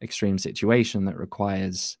this extreme situation that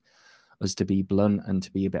requires us to be blunt and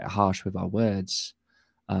to be a bit harsh with our words.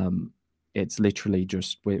 um, it's literally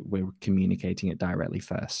just we're communicating it directly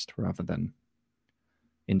first rather than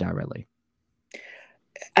indirectly.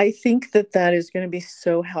 I think that that is going to be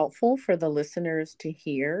so helpful for the listeners to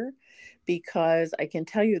hear, because I can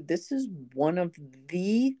tell you this is one of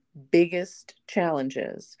the biggest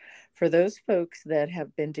challenges for those folks that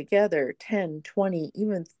have been together 10, 20,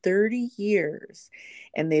 even 30 years,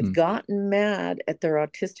 and they've Hmm. gotten mad at their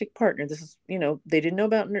autistic partner. This is, they didn't know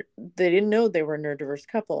they were a neurodiverse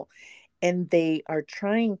couple, and they are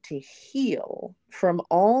trying to heal from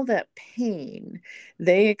all that pain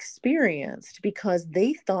they experienced because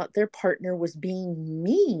they thought their partner was being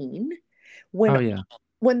mean when Oh yeah,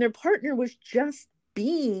 their partner was just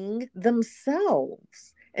being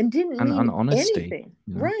themselves and didn't and mean honesty, anything.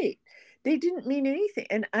 you know. Right. They didn't mean anything.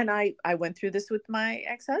 And I went through this with my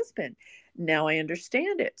ex-husband. Now I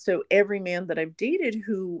understand it. So every man that I've dated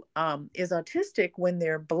who is autistic, when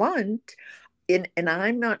they're blunt, and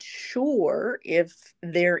I'm not sure if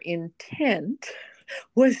their intent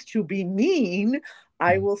was to be mean,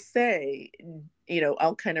 I Mm. will say,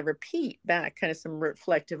 I'll kind of repeat back, kind of some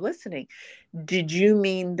reflective listening. Did you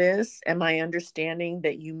mean this? Am I understanding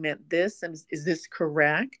that you meant this? Is this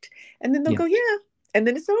correct? And then they'll Yeah, go, yeah. And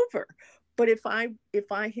then it's over. But if I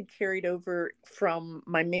had carried over from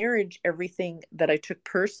my marriage everything that I took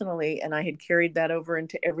personally, and I had carried that over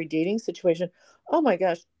into every dating situation, oh my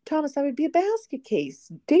gosh, Thomas, I would be a basket case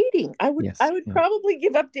dating. I would I yes, would yeah. probably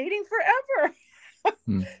give up dating forever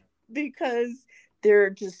Mm. because there are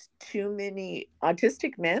just too many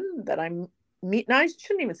autistic men that I'm meeting. I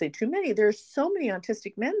shouldn't even say too many. There's so many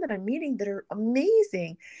autistic men that I'm meeting that are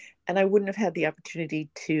amazing. And I wouldn't have had the opportunity Mm.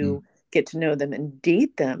 to get to know them and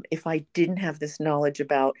date them if I didn't have this knowledge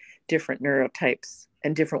about different neurotypes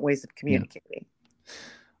and different ways of Yeah. communicating.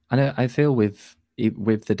 And I feel with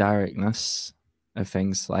the directness of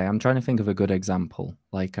things, like I'm trying to think of a good example.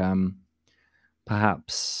 Like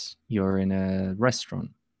perhaps you're in a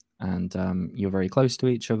restaurant and you're very close to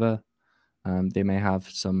each other. They may have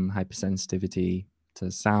some hypersensitivity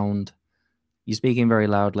to sound. You're speaking very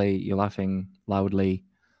loudly, you're laughing loudly.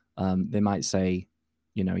 They might say,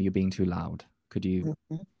 you're being too loud. Could you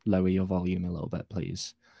Mhm. lower your volume a little bit,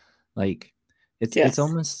 please? Like, Yes.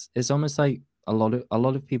 it's almost like a lot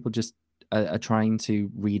of people just are trying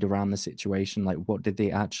to read around the situation. Like, what did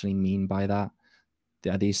they actually mean by that?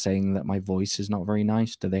 Are they saying that my voice is not very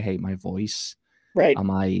nice? Do they hate my voice? Right. Am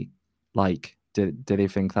I like, do they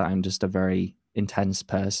think that I'm just a very intense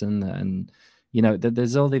person? And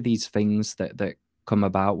there's all of these things that come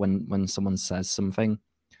about when someone says something,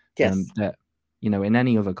 Yes. that in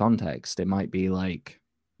any other context it might be like,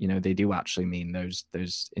 they do actually mean those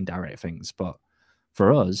indirect things, but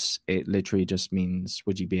for us it literally just means,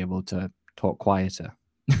 would you be able to talk quieter?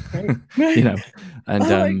 Right. you Right. know and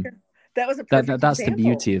Oh my God. That was a perfect that's the example.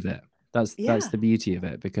 beauty of it. That's Yeah. the beauty of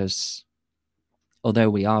it, because although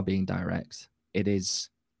we are being direct, it is,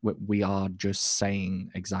 we are just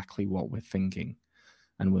saying exactly what we're thinking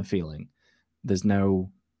and we're feeling. There's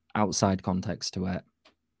no outside context to it.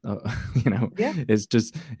 uh, Yeah. it's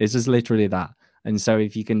just literally that. And so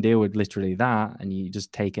if you can deal with literally that and you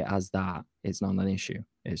just take it as that, it's not an issue.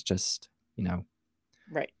 It's just,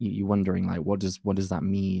 Right. you're wondering, like, what does that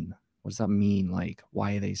mean? What does that mean? Like,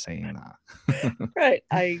 why are they saying that? Right.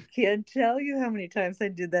 I can't tell you how many times I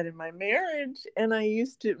did that in my marriage. And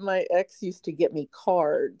my ex used to get me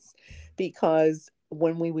cards because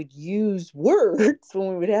when we would use words, when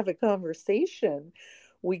we would have a conversation,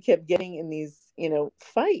 we kept getting in these,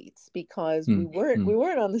 fights because we Mm, weren't mm, we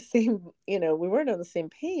weren't on the same, we weren't on the same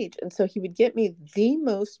page. And so he would get me the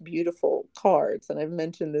most beautiful cards. And I've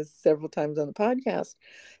mentioned this several times on the podcast,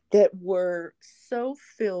 that were so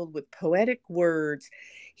filled with poetic words.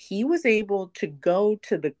 He was able to go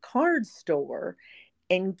to the card store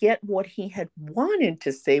and get what he had wanted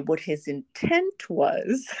to say, what his intent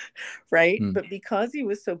was, right? mm, But because he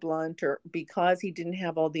was so blunt, or because he didn't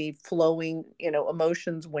have all the flowing,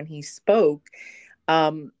 emotions when he spoke,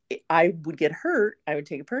 I would get hurt. I would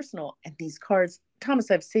take it personal. And these cards,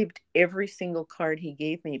 Thomas, I've saved every single card he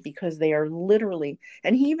gave me because they are literally,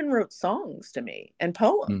 and he even wrote songs to me and mm,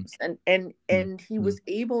 poems. And and mm, and he mm. was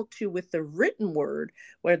able to, with the written word,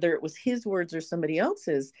 whether it was his words or somebody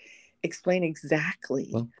else's, explain exactly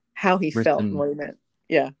Well, how he felt and written what he meant.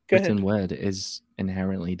 Yeah, go ahead. written word is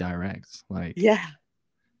inherently direct. Like, Yeah,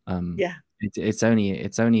 um yeah, it's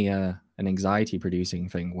only an anxiety producing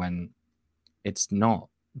thing when it's not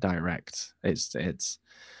direct. It's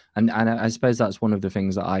and I suppose that's one of the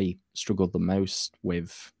things that I struggled the most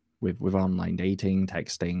with online dating,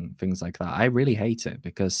 texting, things like that. I really hate it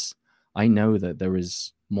because I know that there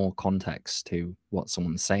is more context to what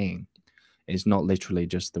someone's saying. It's not literally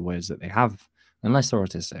just the words that they have, unless they're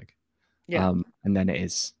autistic. yeah. And then it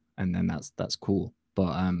is, and then that's cool.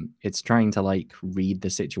 But it's trying to like read the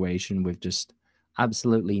situation with just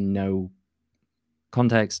absolutely no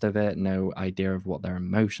context of it, no idea of what their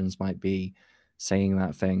emotions might be, saying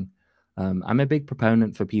that thing. I'm a big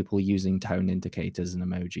proponent for people using tone indicators and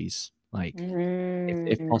emojis. Like,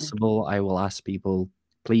 if Mm, possible, I will ask people,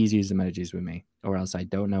 please use emojis with me, or else I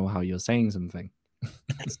don't know how you're saying something.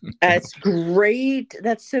 That's great.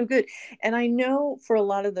 That's so good. And I know for a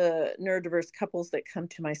lot of the neurodiverse couples that come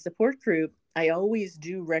to my support group, I always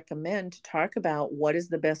do recommend to talk about what is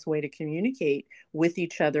the best way to communicate with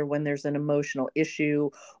each other when there's an emotional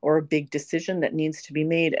issue or a big decision that needs to be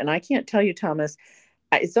made. And I can't tell you, Thomas,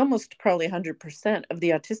 it's almost probably 100% of the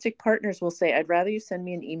autistic partners will say, I'd rather you send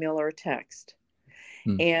me an email or a text.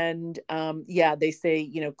 Mm. And yeah, they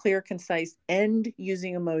say, clear, concise, and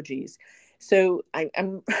using emojis. So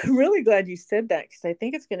I'm really glad you said that, because I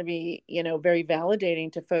think it's going to be, very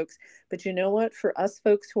validating to folks. But you know what? For us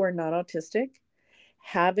folks who are not autistic,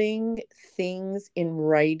 having things in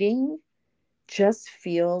writing just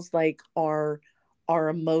feels like our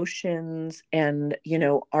emotions and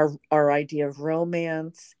our idea of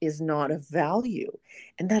romance is not of value,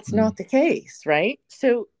 and that's Mm. not the case, right?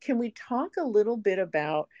 So can we talk a little bit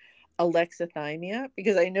about alexithymia,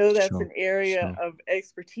 because I know that's Sure, an area sure. of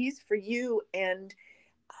expertise for you. And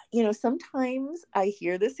sometimes I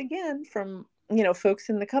hear this again from, folks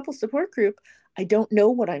in the couple support group. I don't know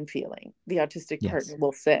what I'm feeling, the autistic Yes. partner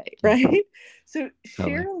will say, Yeah, right? So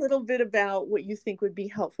totally. share a little bit about what you think would be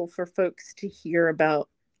helpful for folks to hear about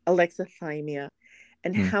alexithymia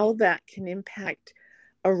and Mm. how that can impact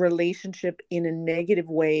a relationship in a negative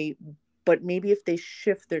way. But maybe if they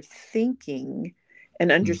shift their thinking and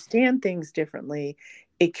Mm. understand things differently,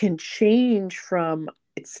 it can change from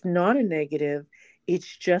it's not a negative,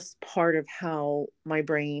 it's just part of how my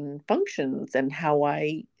brain functions and how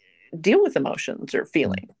I deal with emotions or Mm.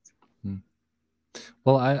 feelings. Mm.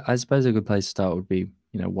 Well, I suppose a good place to start would be,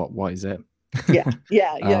 what is it? Yeah,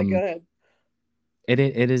 yeah, yeah. Go um, ahead. it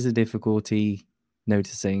is a difficulty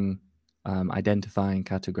noticing, identifying,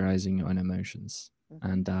 categorizing your own emotions, Mm-hmm.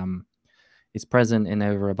 and it's present in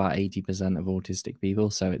over about 80% of autistic people.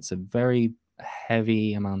 So it's a very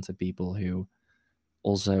heavy amount of people who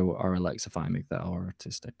also are alexithymic that are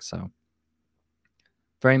autistic. So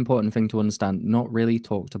very important thing to understand. Not really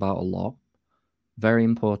talked about a lot. Very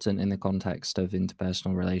important in the context of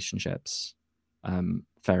interpersonal relationships,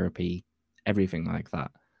 therapy, everything like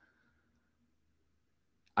that.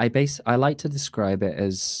 I like to describe it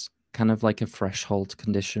as kind of like a threshold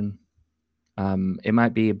condition. It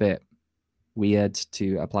might be a bit weird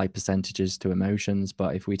to apply percentages to emotions,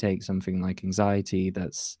 but if we take something like anxiety,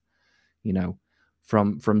 that's, you know,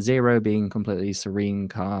 from zero being completely serene,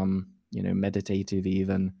 calm, meditative,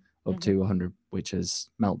 even up Mm-hmm. to 100, which is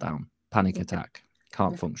meltdown, panic Okay. attack,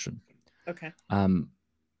 can't Okay. function. Okay. Um,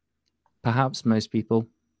 Perhaps most people,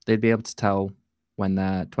 they'd be able to tell when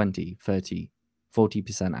they're 20, 30,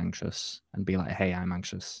 40% anxious and be like, hey, I'm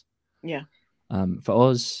anxious. Yeah.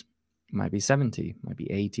 For us, it might be 70, might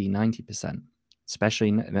be 80, 90%,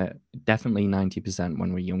 especially definitely 90%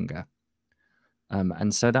 when we're younger.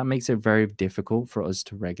 And so that makes it very difficult for us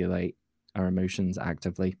to regulate our emotions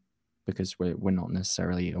actively, because we're not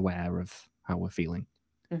necessarily aware of how we're feeling,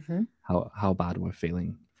 Mm-hmm. how bad we're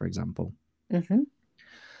feeling, for example. Mm-hmm.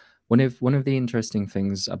 One of the interesting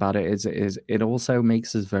things about it is it also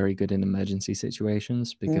makes us very good in emergency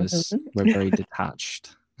situations, because we're Mm-hmm. very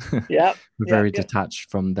detached. Yep. We're Yep. very Yep. detached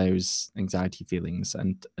from those anxiety feelings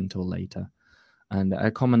and until later. And a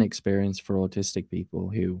common experience for autistic people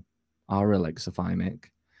who are alexithymic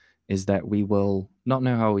is that we will not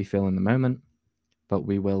know how we feel in the moment, but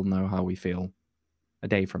we will know how we feel a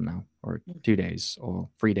day from now, or 2 days, or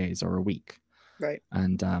 3 days, or a week. Right.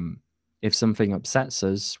 And if something upsets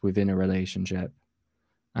us within a relationship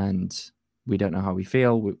and we don't know how we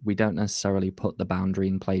feel, we don't necessarily put the boundary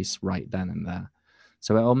in place right then and there.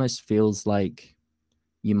 So it almost feels like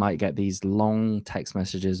you might get these long text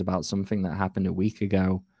messages about something that happened a week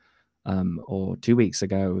ago, or 2 weeks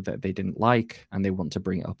ago, that they didn't like, and they want to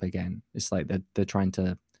bring it up again. It's like they're trying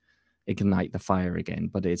to ignite the fire again,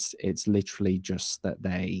 but it's literally just that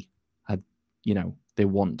they had, they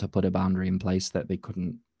want to put a boundary in place that they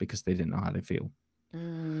couldn't because they didn't know how they feel.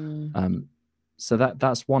 Mm. Um, so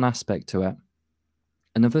that's one aspect to it.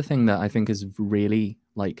 Another thing that I think is really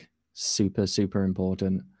like super super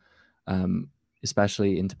important, um,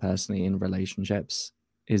 especially interpersonally in relationships,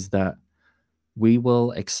 is that we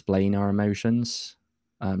will explain our emotions,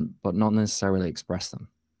 but not necessarily express them.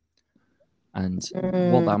 And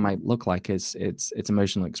what that Mm. might look like is it's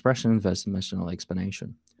emotional expression versus emotional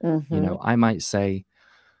explanation. Mm-hmm. I might say,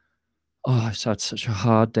 "Oh, I've had such a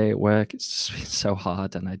hard day at work. It's just been so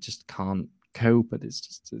hard, and I just can't cope. And it's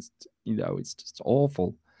just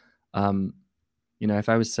awful." Um, if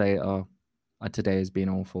I was to say, "Oh, today has been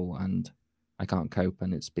awful, and I can't cope,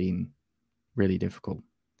 and it's been really difficult,"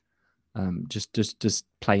 just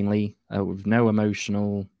plainly, with no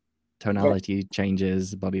emotional Right. tonality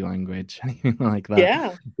changes, body language, anything like that.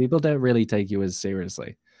 Yeah. People don't really take you as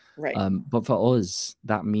seriously. Right. But for us,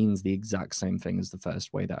 that means the exact same thing as the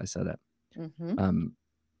first way that I said it. Mm-hmm.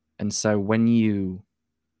 And so when you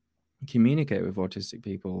communicate with autistic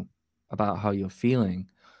people about how you're feeling,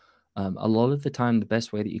 a lot of the time, the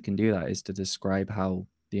best way that you can do that is to describe how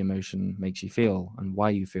the emotion makes you feel and why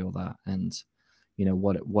you feel that, and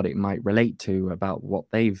what it might relate to about what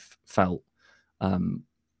they've felt.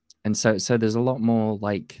 And so there's a lot more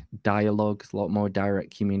like dialogue, a lot more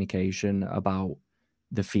direct communication about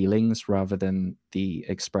the feelings rather than the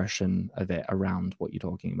expression of it around what you're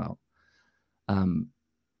talking about.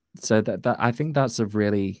 So that I think that's a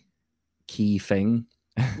really key thing,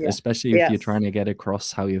 Yeah. especially if you're Yes. trying to get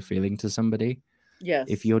across how you're feeling to somebody. If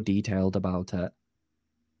Yes. you're detailed about it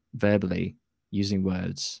verbally using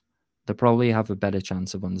words, they probably have a better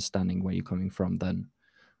chance of understanding where you're coming from than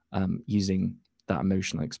using that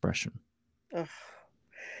emotional expression. Ugh.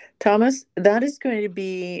 Thomas, that is going to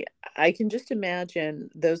be, I can just imagine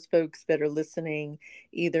those folks that are listening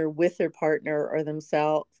either with their partner or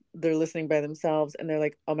themselves, they're listening by themselves and they're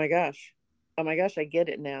like, oh my gosh, I get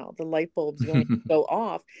it now. The light bulb's going to go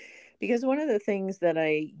off. Because one of the things that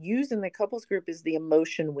I use in the couples group is the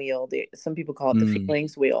emotion wheel. Some people call it the Mm,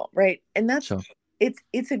 feelings wheel, right? And that's sure.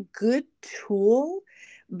 it's a good tool,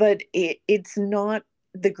 but it's not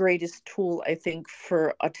the greatest tool, I think,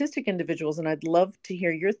 for autistic individuals. And I'd love to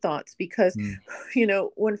hear your thoughts because, Mm,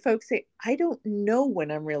 when folks say, I don't know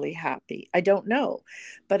when I'm really happy, I don't know.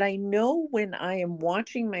 But I know when I am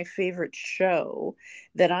watching my favorite show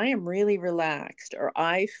that I am really relaxed or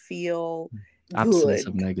I feel absence good.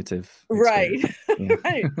 of negative Right. experience. Yeah.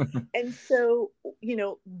 Right. And so,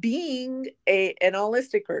 being an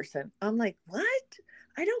holistic person, I'm like, what?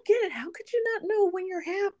 I don't get it. How could you not know when you're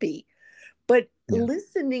happy? But Yeah.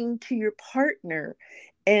 listening to your partner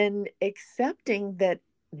and accepting that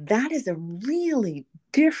that is a really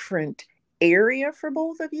different area for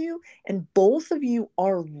both of you, and both of you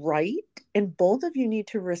are right, and both of you need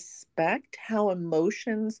to respect how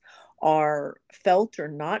emotions are felt or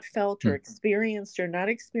not felt or Mm, experienced or not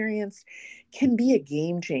experienced, can be a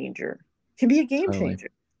game changer. Can be a game totally. changer,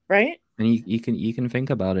 right? And you can think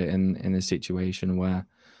about it in a situation where,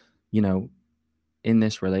 you know, in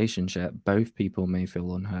this relationship, both people may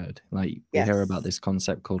feel unheard. Like we hear about Yes. this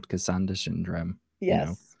concept called Cassandra syndrome, you know.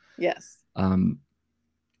 Yes. Yes. Um,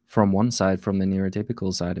 from one side, from the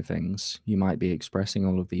neurotypical side of things, you might be expressing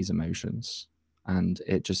all of these emotions and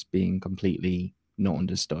it just being completely not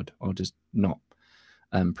understood or just not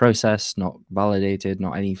processed, not validated,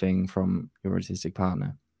 not anything from your autistic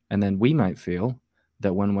partner. And then we might feel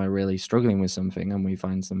that when we're really struggling with something and we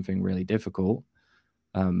find something really difficult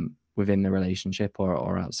within the relationship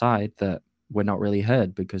or outside, that we're not really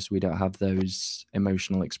heard because we don't have those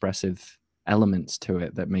emotional expressive elements to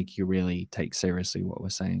it that make you really take seriously what we're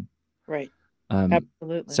saying. Right. Um,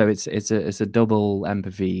 Absolutely. so it's a double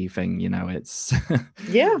empathy thing, you know. It's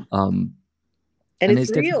Yeah. um, And and it's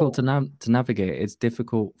it's difficult real. to navigate. It's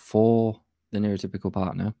difficult for the neurotypical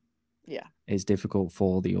partner. Yeah. It's difficult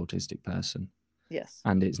for the autistic person, Yes.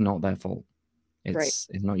 and it's not their fault. Right.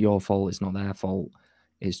 It's not your fault. It's not their fault.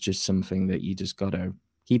 It's just something that you just gotta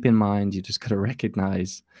keep in mind. You just gotta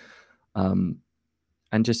recognize, um,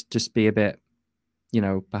 and just be a bit,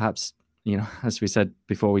 perhaps, as we said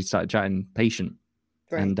before we started chatting, patient,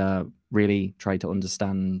 Right. and really try to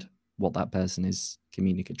understand what that person is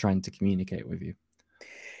trying to communicate with you.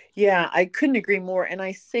 Yeah, I couldn't agree more. And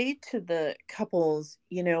I say to the couples,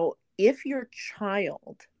 if your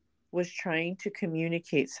child was trying to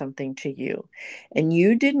communicate something to you and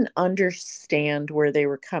you didn't understand where they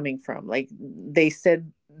were coming from, like they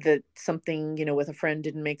said that something, with a friend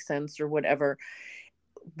didn't make sense or whatever,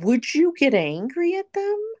 would you get angry at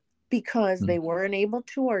them because Mm. they weren't able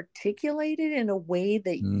to articulate it in a way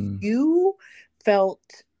that Mm. you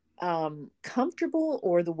felt comfortable,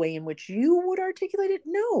 or the way in which you would articulate it?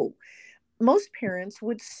 No. Most parents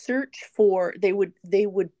would search for, they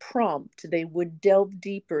would prompt, they would delve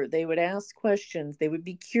deeper, they would ask questions, they would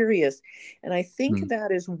be curious. And I think Mm.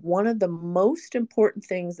 that is one of the most important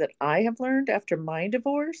things that I have learned after my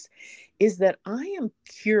divorce, is that I am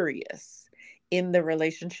curious in the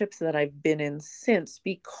relationships that I've been in since,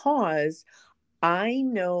 because I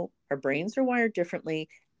know our brains are wired differently.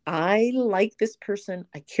 I like this person,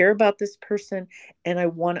 I care about this person, and I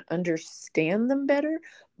want to understand them better,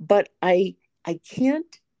 but I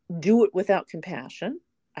can't do it without compassion.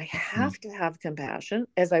 I Mm. have to have compassion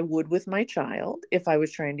as I would with my child if I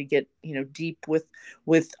was trying to get, deep with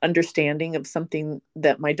understanding of something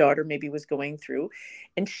that my daughter maybe was going through.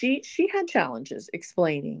 And she had challenges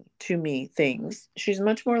explaining to me things. She's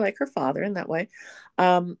much more like her father in that way.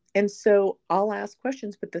 And so I'll ask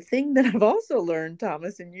questions, but the thing that I've also learned,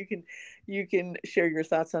 Thomas, and you can share your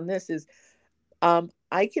thoughts on this, is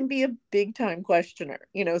I can be a big time questioner,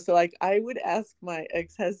 so like I would ask my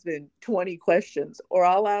ex-husband 20 questions, or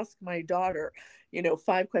I'll ask my daughter,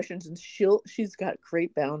 5 questions, and she's got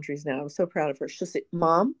great boundaries now. I'm so proud of her. She'll say,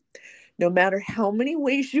 Mom, no matter how many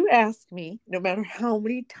ways you ask me, no matter how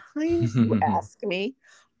many times you ask me,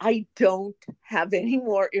 I don't have any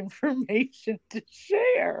more information to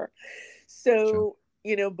share. Sure. So,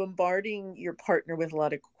 bombarding your partner with a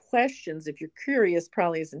lot of questions, if you're curious,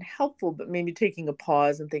 probably isn't helpful, but maybe taking a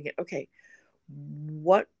pause and thinking, okay,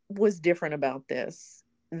 what was different about this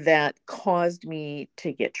that caused me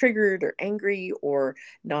to get triggered or angry or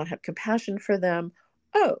not have compassion for them?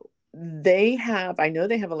 Oh, I know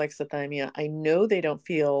they have alexithymia. I know they don't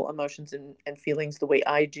feel emotions and feelings the way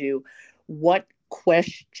I do. What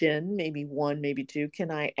question, maybe one, maybe two,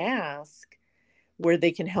 can I ask where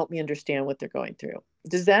they can help me understand what they're going through?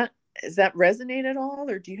 Does that resonate at all,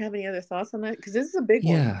 or do you have any other thoughts on that? Because this is a big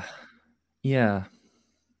one. Yeah. Yeah.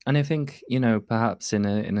 And I think, perhaps in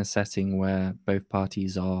a setting where both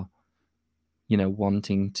parties are,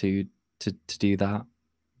 wanting to do that,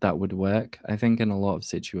 that would work. I think in a lot of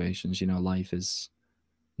situations, life is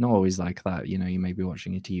not always like that. You may be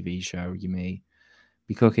watching a TV show, you may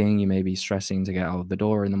be cooking, you may be stressing to get out of the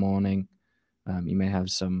door in the morning. You may have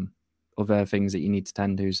some other things that you need to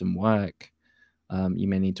tend to, some work. You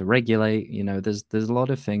may need to regulate. There's a lot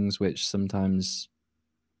of things which sometimes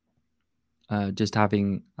just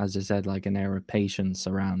having, as I said, like an air of patience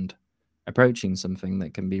around approaching something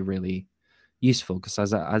that can be really useful. Because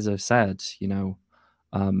as I've said,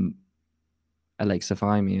 um,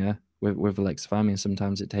 alexithymia with alexithymia,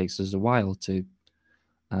 sometimes it takes us a while to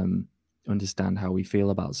um, understand how we feel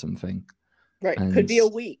about something. Right. Could And be a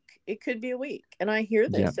week. It could be a week. And I hear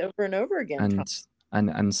yeah, this over and over again, Tom. and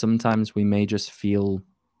and sometimes we may just feel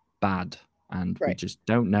bad and we Right. just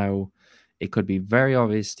don't know. It could be very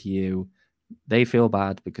obvious to you. They feel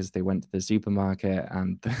bad because they went to the supermarket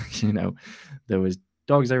and there was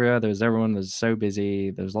dogs everywhere, there was everyone was so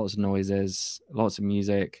busy, there was lots of noises, lots of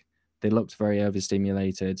music. They looked very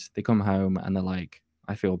overstimulated. They come home and they're like,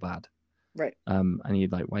 I feel bad. Right. And you're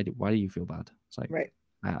like, why do you feel bad? It's like, Right.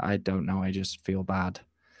 I don't know, I just feel bad.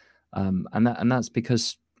 And that's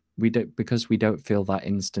because we don't feel that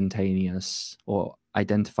instantaneous or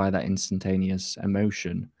identify that instantaneous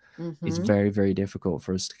emotion. It's Mm-hmm. very, very difficult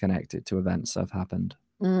for us to connect it to events that have happened.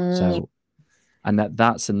 Mm, So, and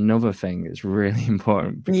that's another thing that's really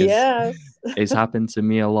important because yes. it's happened to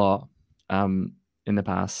me a lot in the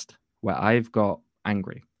past where I've got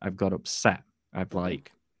angry, I've got upset, I've Mm-hmm.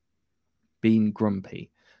 like been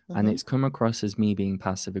grumpy, and Mm-hmm. it's come across as me being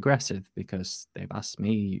passive aggressive because they've asked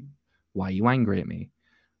me, why are you angry at me?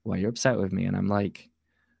 Why are you upset with me? And I'm like,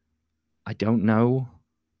 I don't know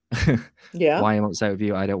Yeah. why I'm upset with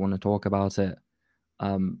you. I don't want to talk about it.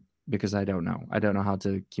 um, because I don't know. I don't know how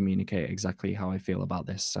to communicate exactly how I feel about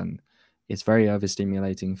this. And it's very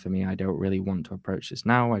overstimulating for me. I don't really want to approach this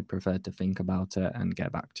now. I'd prefer to think about it and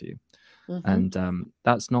get back to you. Mm-hmm. And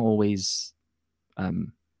that's not always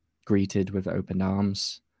um, greeted with open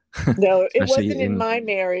arms, No, it especially wasn't in in, my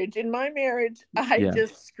marriage. In my marriage, I yeah,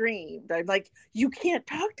 just screamed. I'm like, you can't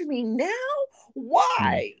talk to me now? yeah,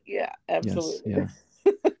 Why? Yeah, yes, absolutely. yeah.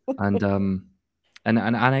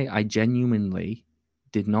 And I genuinely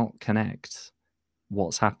did not connect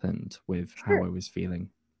what's happened with how Sure. I was feeling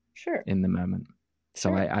Sure. in the moment. So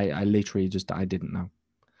Sure. I literally just I didn't know.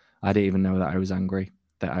 I didn't even know that I was angry,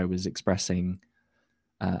 that I was expressing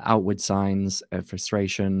outward signs of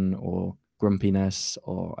frustration or grumpiness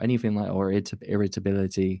or anything like or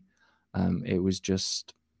irritability. It was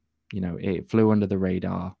just it flew under the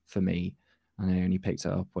radar for me, and I only picked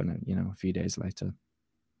it up when a few days later.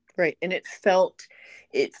 Right. And it felt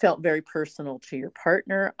very personal to your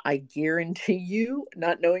partner. I guarantee you,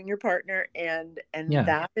 not knowing your partner, and Yeah,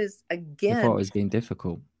 that is they thought again it was being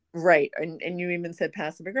difficult. right. And you even said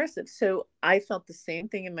passive aggressive. So I felt the same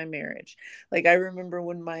thing in my marriage. Like I remember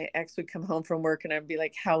when my ex would come home from work and I'd be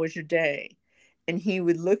like, "How was your day?" And he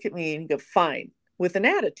would look at me and he'd go, "Fine," with an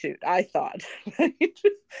attitude, I thought. Right?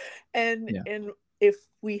 Yeah, And if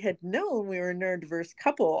we had known we were a neurodiverse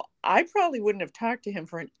couple, I probably wouldn't have talked to him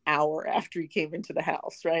for an hour after he came into the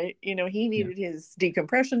house, right? He yeah. needed his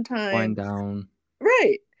decompression Wind time. down,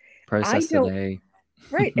 Right. I process the don't day.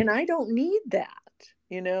 right. And I don't need that.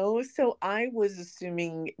 So I was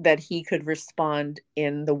assuming that he could respond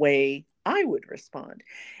in the way I would respond.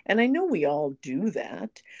 And I know we all do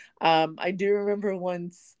that. I do remember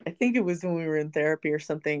once, I think it was when we were in therapy or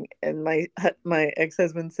something, and my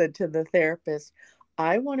ex-husband said to the therapist,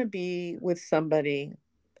 I want to be with somebody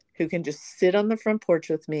who can just sit on the front porch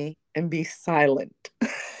with me and be silent.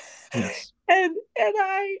 Yes. And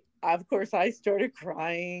I, of course, I started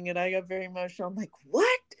crying and I got very emotional. I'm like,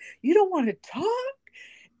 what? You don't want to talk?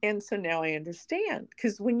 And so now I understand,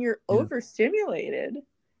 because when you're Yeah. overstimulated,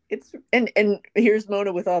 and here's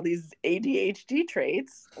Mona with all these ADHD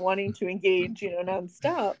traits, wanting to engage,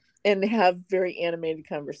 nonstop and have very animated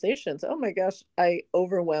conversations. Oh my gosh, I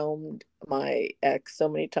overwhelmed my ex so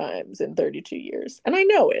many times in 32 years. And I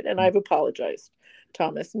know it, and Mm. I've apologized,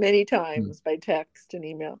 Thomas, many Mm. times by text and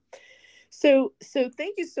email. So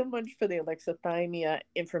thank you so much for the alexithymia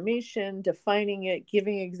information, defining it,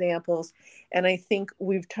 giving examples. And I think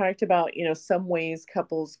we've talked about, some ways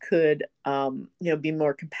couples could, be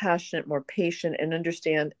more compassionate, more patient, and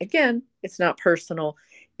understand, again, it's not personal.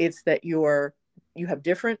 It's that you have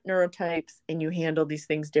different neurotypes and you handle these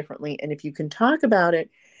things differently. And if you can talk about it,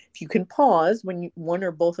 if you can pause when one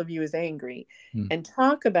or both of you is angry Mm. and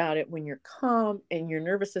talk about it when you're calm and your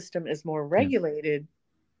nervous system is more Yeah. regulated,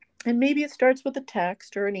 and maybe it starts with a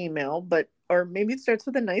text or an email, or maybe it starts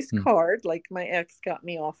with a nice Mm. card like my ex got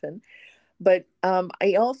me often. But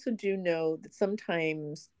I also do know that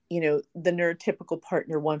sometimes, the neurotypical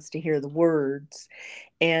partner wants to hear the words.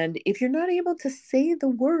 And if you're not able to say the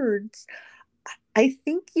words, I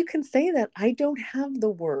think you can say that I don't have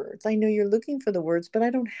the words. I know you're looking for the words, but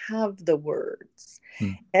I don't have the words.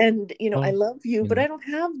 Mm. And, I Well, love you, you but know, I don't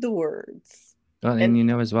have the words. well, and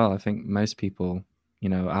And as well, I think most people,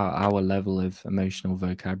 our level of emotional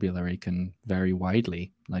vocabulary can vary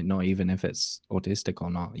widely. Like, not even if it's autistic or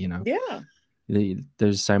not. yeah,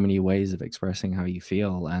 There's so many ways of expressing how you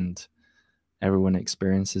feel, and everyone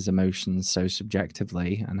experiences emotions so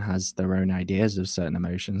subjectively and has their own ideas of certain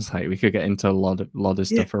emotions. Like, we could get into a lot of yeah,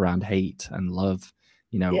 stuff around hate and love.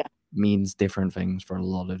 yeah, Means different things for a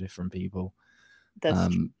lot of different people. that's true.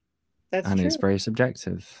 Um, That's and it's true. very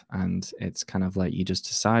subjective, and it's kind of like you just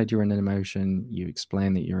decide you're in an emotion, you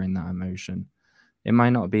explain that you're in that emotion. It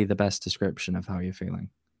might not be the best description of how you're feeling,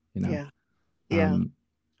 you know. Yeah. Yeah. um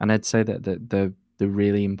and I'd say that the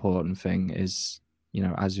really important thing is,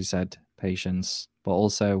 as you said, patience, but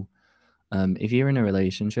also, if you're in a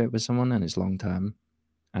relationship with someone and it's long term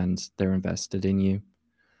and they're invested in you,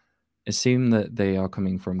 assume that they are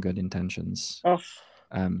coming from good intentions. Oh,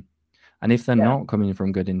 um and if they're yeah. not coming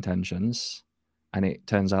from good intentions, and it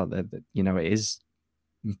turns out that it is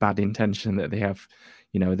bad intention, that they have,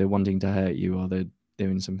 they're wanting to hurt you, or they're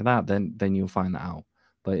doing something like that, then you'll find that out.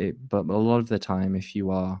 But a lot of the time, if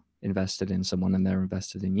you are invested in someone and they're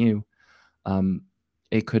invested in you, um,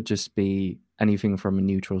 it could just be anything from a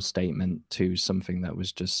neutral statement to something that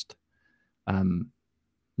was just, um,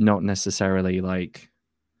 not necessarily like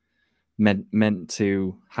meant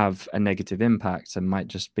to have a negative impact, and might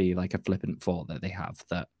just be like a flippant thought that they have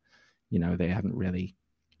that they haven't really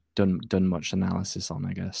done much analysis on,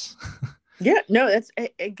 I guess. Yeah. No, that's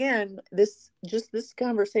again, this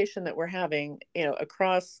conversation that we're having,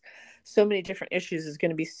 across so many different issues is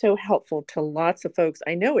going to be so helpful to lots of folks.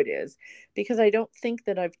 I know it is, because I don't think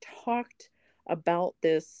that I've talked about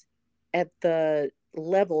this at the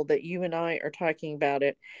level that you and I are talking about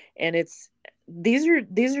it. And these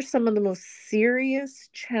are some of the most serious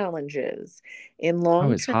challenges in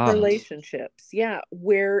Oh, it's long-term hard. relationships. Yeah,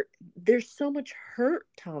 where there's so much hurt,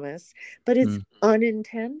 Thomas, but it's Mm.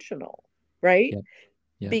 unintentional, right? Yep.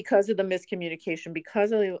 Yep. Because of the miscommunication,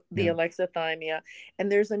 because of the Yeah. alexithymia. And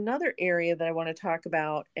there's another area that I want to talk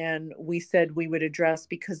about, and we said we would address,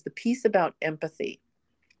 because the piece about empathy.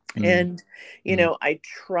 Mm. And, Mm. I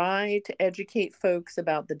try to educate folks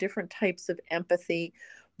about the different types of empathy.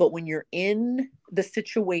 But when you're in the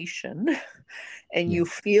situation and Yeah. you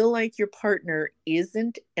feel like your partner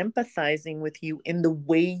isn't empathizing with you in the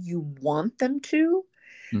way you want them to,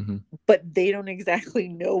 Mm-hmm. but they don't exactly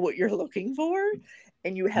know what you're looking for,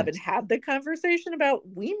 and you haven't Yes. had the conversation about,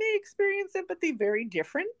 we may experience empathy very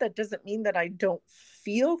different. That doesn't mean that I don't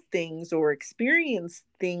feel things or experience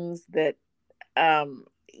things that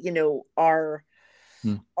are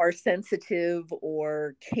Mm. sensitive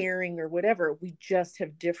or caring or whatever. We just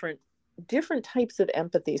have different types of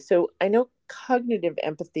empathy. So I know cognitive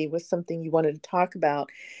empathy was something you wanted to talk about,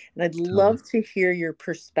 and I'd Totally. love to hear your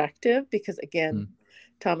perspective, because again, Mm.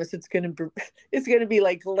 Thomas, it's going to be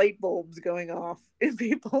like light bulbs going off in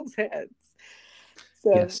people's heads.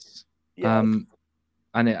 So Yes. yes. Um,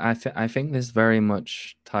 And I think this very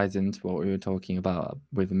much ties into what we were talking about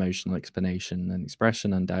with emotional explanation and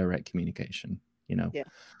expression and direct communication. You know, Yeah.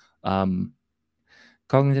 um,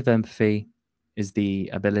 cognitive empathy is the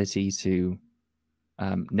ability to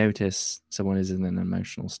notice someone is in an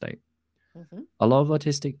emotional state. Hmm. A lot of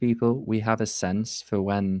autistic people, we have a sense for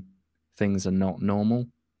when things are not normal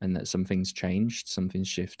and that something's changed, something's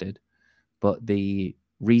shifted. But the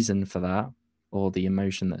reason for that or the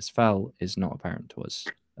emotion that's felt is not apparent to us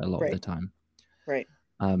a lot of the Right. time. Right.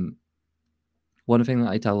 Um, one thing that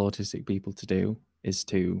I tell autistic people to do is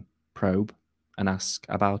to probe and ask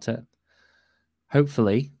about it.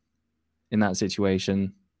 Hopefully, in that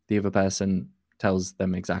situation, the other person tells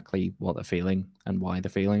them exactly what they're feeling and why they're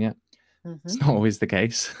feeling it. Hmm. It's not always the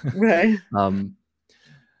case. Right. um,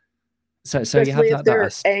 so you have Especially if that they're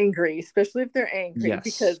ask. angry, especially if they're angry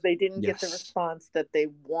because Yes, they didn't get the yes, response that they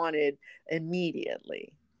wanted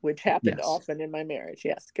immediately, which happened yes, often in my marriage.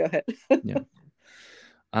 Yes, go ahead. yeah.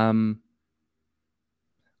 Um,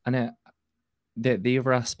 and the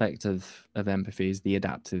other aspect of empathy is the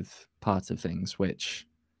adaptive part of things, which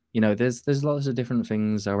there's lots of different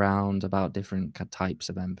things around about different types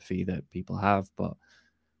of empathy that people have, but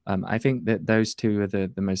I think that those two are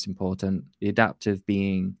the most important. The adaptive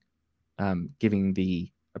being giving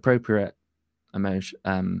the appropriate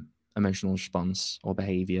emotional response or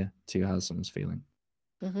behavior to how someone's feeling,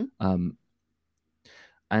 Hmm. um,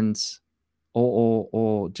 and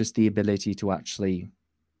or just the ability to actually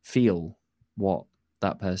feel what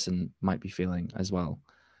that person might be feeling as well,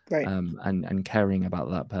 Right. and caring about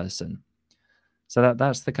that person. So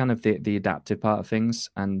that's the kind of the adaptive part of things.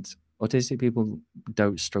 And autistic people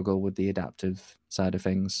don't struggle with the adaptive side of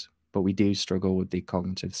things, but we do struggle with the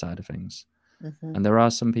cognitive side of things. Hmm. And there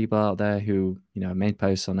are some people out there who made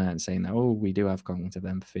posts on it and saying that, oh, we do have cognitive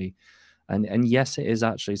empathy, and yes, it is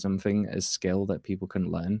actually something, a skill that people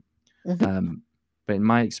can learn. Hmm. um, but in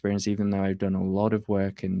my experience, even though I've done a lot of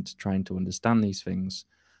work in trying to understand these things,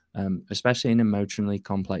 especially in emotionally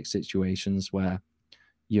complex situations where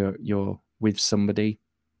you're with somebody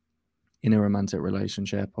in a romantic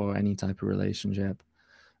relationship or any type of relationship,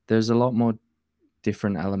 there's a lot more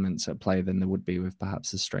different elements at play than there would be with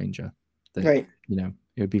perhaps a stranger. That Right. it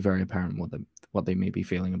would be very apparent what they may be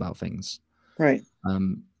feeling about things. Right.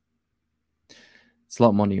 Um, it's a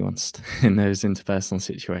lot more nuanced in those interpersonal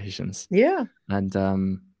situations, Yeah. and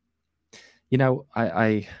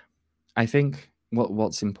I think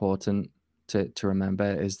what's important to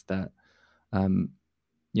remember is that um,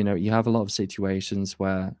 you have a lot of situations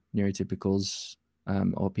where neurotypicals,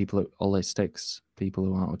 or people holistics, people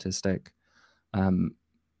who aren't autistic, um,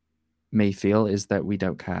 may feel is that we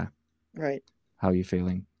don't care Right. how you're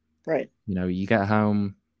feeling. Right. You get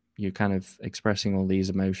home, you're kind of expressing all these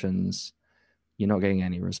emotions, you're not getting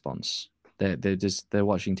any response. They're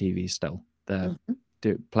watching TV still. They're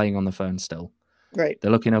Hmm. playing on the phone still. Right.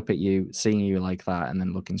 They're looking up at you, seeing you like that, and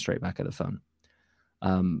then looking straight back at the phone.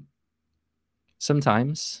 Um,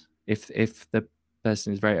 Sometimes, if the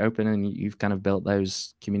person is very open and you've kind of built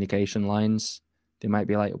those communication lines, they might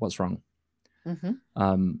be like, "What's wrong?" Hmm.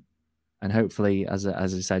 Um, and hopefully, as I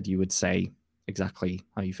said, you would say exactly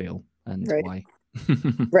how you feel and Right. why.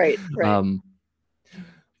 Right. Right. um,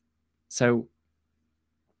 so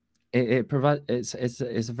it provides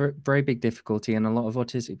it's a very, very big difficulty, and a lot of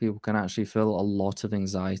autistic people can actually feel a lot of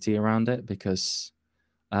anxiety around it because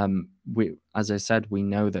we, as I said, we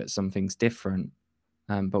know that something's different,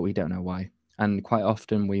 but we don't know why. And quite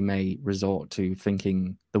often we may resort to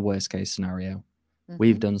thinking the worst case scenario.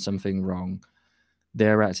 We've Hmm. done something wrong.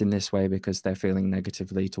 They're acting this way because they're feeling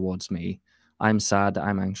negatively towards me. I'm sad,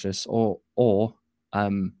 I'm anxious, or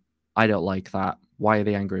I don't like that. Why are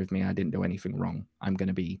they angry with me? I didn't do anything wrong. I'm going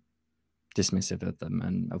to be dismissive of them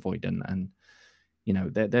and avoidant. And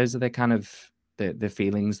those are the kind of the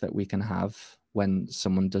feelings that we can have when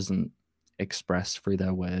someone doesn't express through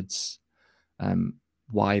their words um,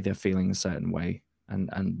 why they're feeling a certain way and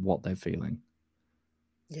what they're feeling.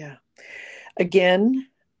 Yeah. Again,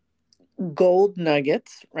 gold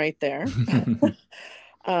nuggets right there.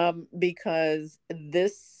 Because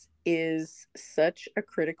this is such a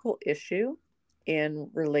critical issue in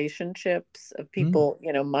relationships of Mm, people,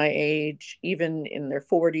 my age, even in their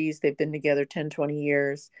 40s, they've been together 10, 20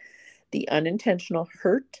 years. The unintentional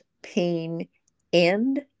hurt, pain,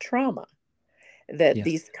 and trauma that yes.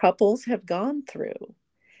 these couples have gone through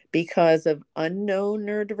because of unknown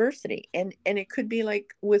neurodiversity. And it could be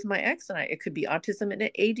like with my ex and I, it could be autism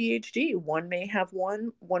and ADHD. One may have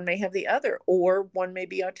one may have the other, or one may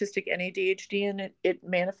be autistic and ADHD, and it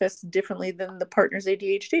manifests differently than the partner's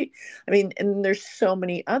ADHD. I mean, and there's so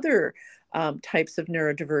many other types of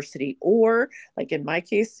neurodiversity, or like in my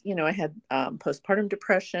case, I had postpartum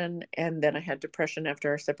depression, and then I had depression after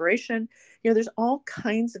our separation. There's all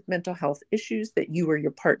kinds of mental health issues that you or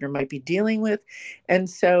your partner might be dealing with. And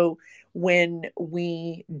so when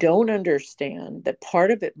we don't understand that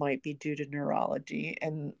part of it might be due to neurology,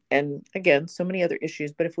 and again, so many other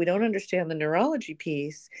issues, but if we don't understand the neurology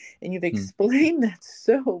piece, and you've Hmm. explained that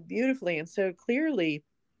so beautifully and so clearly,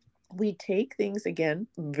 we take things again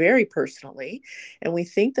very personally, and we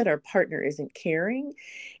think that our partner isn't caring.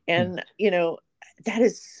 Yeah. And that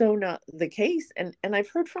is so not the case. And I've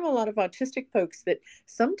heard from a lot of autistic folks that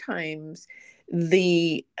sometimes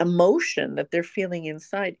the emotion that they're feeling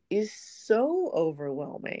inside is so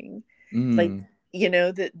overwhelming, like,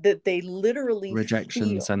 Mm. that they literally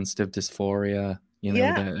Rejection, feel. sensitive dysphoria,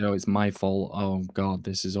 Yeah. that, oh, it's my fault. Oh God,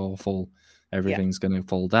 this is awful. Yeah. Everything's going to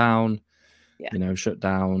fall down, Yeah. shut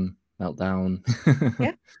down, meltdown.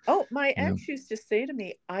 Yeah. Oh, my you know, ex used to say to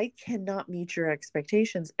me, I cannot meet your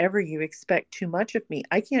expectations ever. You expect too much of me.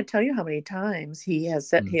 I can't tell you how many times he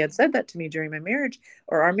mm, had said that to me during my marriage,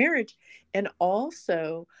 or our marriage. And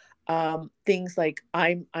also things like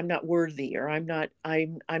I'm not worthy, or I'm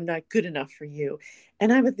not good enough for you.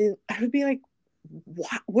 And I would be like,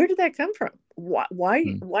 where did that come from?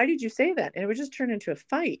 mm, Why did you say that? And it would just turn into a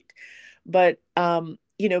fight. But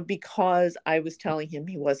because I was telling him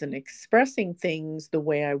he wasn't expressing things the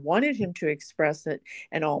way I wanted him to express it,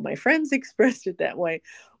 and all my friends expressed it that way.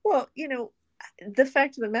 Well, the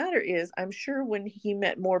fact of the matter is, I'm sure when he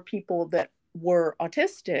met more people that were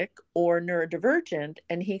autistic or neurodivergent,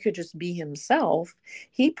 and he could just be himself,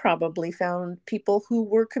 he probably found people who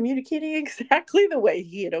were communicating exactly the way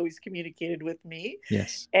he had always communicated with me.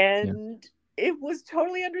 yes. Yeah. And it was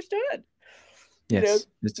totally understood, you know? Yes.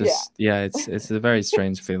 It's Yeah. just, yeah, it's a very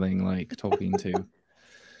strange feeling, like talking to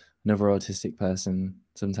another autistic person Yeah.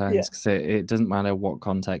 sometimes, because it doesn't matter what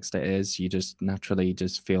context it is, you just naturally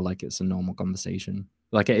just feel like it's a normal conversation,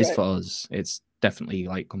 like it is Right. for us. It's definitely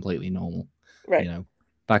like completely normal, Right.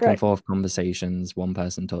 back and Right. forth conversations. One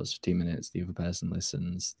person talks for 2 minutes, the other person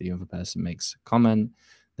listens, the other person makes a comment,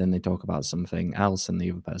 then they talk about something else, and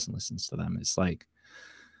the other person listens to them. It's like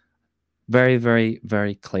very, very,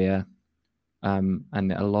 very clear,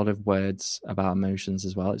 and a lot of words about emotions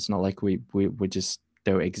as well. It's not like we just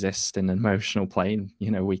don't exist in an emotional plane.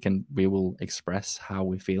 We will express how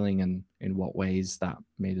we're feeling and in what ways that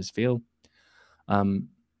made us feel. Um,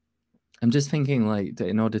 I'm just thinking, like,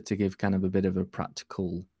 in order to give kind of a bit of a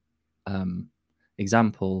practical um,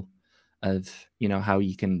 example of how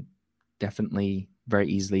you can definitely very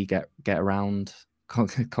easily get around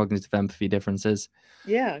cognitive empathy differences.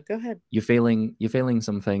 Yeah. Go ahead. You're feeling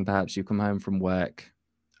something. Perhaps you come home from work.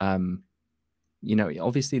 um,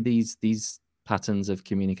 Obviously these patterns of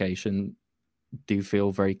communication do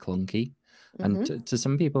feel very clunky, and Mm-hmm. to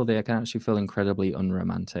some people they can actually feel incredibly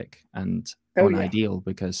unromantic and Oh, yeah. unideal,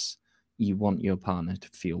 because you want your partner to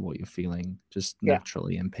feel what you're feeling just Yeah.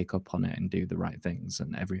 naturally and pick up on it and do the right things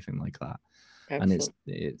and everything like that. And it's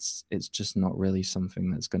Absolutely. it's just not really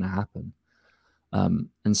something that's going to happen.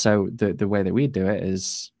 And so the way that we do it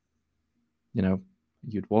is, you know,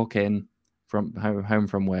 you'd walk in from home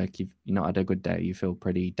from work, you've not had a good day, you feel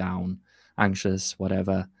pretty down, anxious,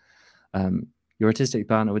 whatever. Your autistic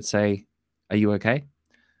partner would say, "Are you okay?"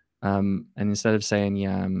 And instead of saying,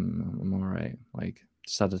 "Yeah, I'm all right," like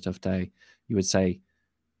just had a tough day, you would say,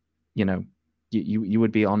 you know, you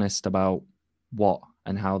would be honest about what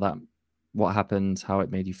and how that, what happened, how it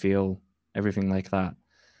made you feel, everything like that.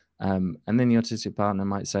 And then the autistic partner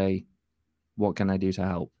might say, "What can I do to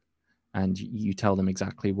help?" And you tell them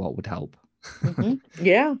exactly what would help, Mm-hmm.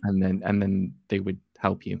 Yeah. and then they would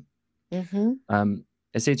help you. Mm-hmm.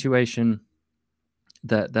 A situation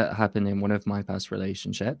that happened in one of my past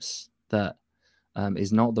relationships that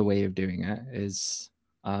is not the way of doing it is,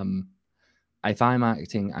 um, if I'm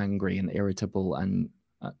acting angry and irritable and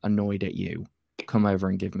annoyed at you, come over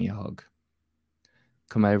and give me a hug.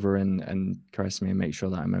 Come over and caress me and make sure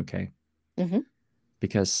that I'm okay. Mm-hmm.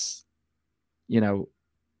 Because, you know,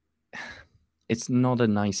 it's not a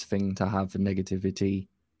nice thing to have negativity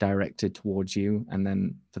directed towards you, and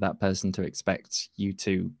then for that person to expect you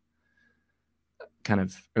to kind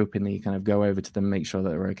of openly kind of go over to them, make sure that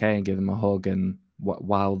they're okay, and give them a hug, and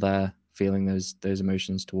while they're feeling those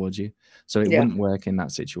emotions towards you. So it Yeah. wouldn't work in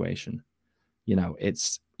that situation.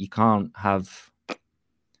 It's, you can't have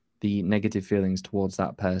the negative feelings towards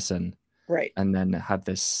that person Right. and then have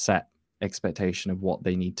this set expectation of what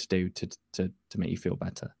they need to do to make you feel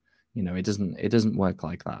better. It doesn't work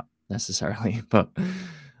like that necessarily. But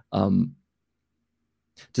um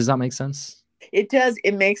does that make sense? It does.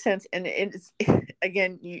 It makes sense. And it's,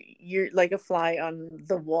 again, you're like a fly on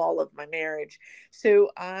the wall of my marriage.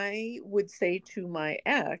 So I would say to my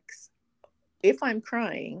ex, if I'm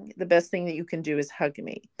crying, the best thing that you can do is hug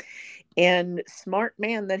me. And smart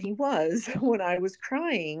man that he was, when I was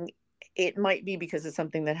crying, it might be because of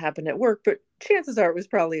something that happened at work, but chances are it was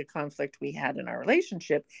probably a conflict we had in our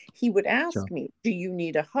relationship. He would ask Sure. me, "Do you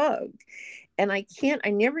need a hug?" And I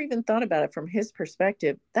never even thought about it from his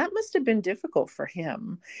perspective. That must have been difficult for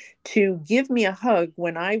him to give me a hug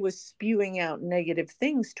when I was spewing out negative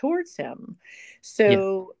things towards him. Yeah.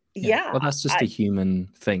 So, Yeah. Well, yeah, that's just a human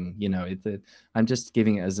thing, I'm just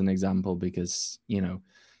giving it as an example because,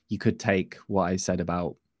 you could take what I said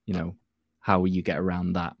about, how you get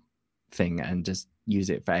around that thing and just use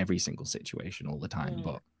it for every single situation all the time. mm,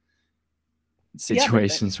 But yeah, but then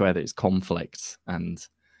situations where there's conflict and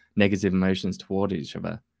negative emotions toward each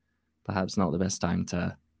other, perhaps not the best time to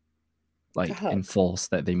to like hug. enforce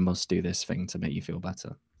that they must do this thing to make you feel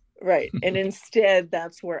better. Right. And instead,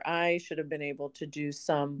 that's where I should have been able to do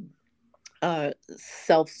some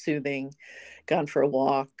self-soothing, gone for a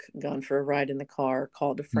walk, gone for a ride in the car,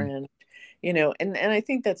 called a Mm. friend, and I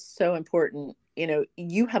think that's so important.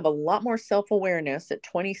 You have a lot more self-awareness at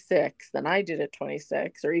 26 than I did at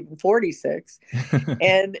 26 or even 46.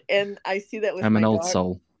 And I see that with I'm an my old daughter.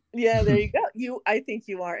 soul. Yeah, there you go. I think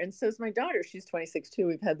you are. And so is my daughter. She's 26 too.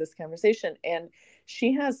 We've had this conversation and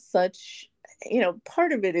she has such,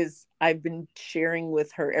 part of it is I've been sharing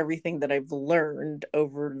with her everything that I've learned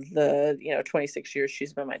over the, 26 years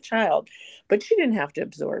she's been my child, but she didn't have to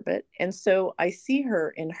absorb it. And so I see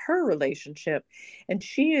her in her relationship and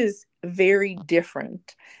she is very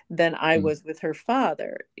different than I Mm. was with her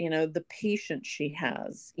father. The patience she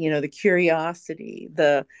has, the curiosity,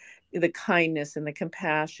 the kindness and the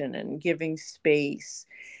compassion and giving space.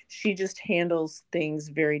 She just handles things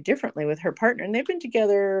very differently with her partner. And they've been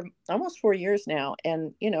together almost 4 years now.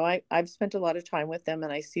 And, I've spent a lot of time with them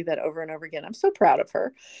and I see that over and over again. I'm so proud of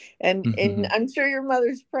her. And I'm sure your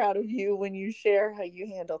mother's proud of you when you share how you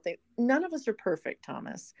handle things. None of us are perfect,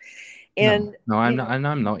 Thomas. No, And, no, I'm not, and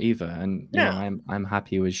I'm not either. And no. I'm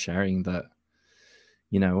happy with sharing that.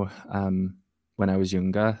 You know, when I was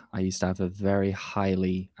younger, I used to have a very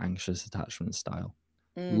highly anxious attachment style.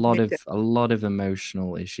 Me too. A lot of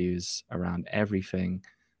emotional issues around everything.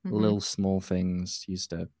 Mm-hmm. Little small things used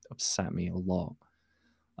to upset me a lot.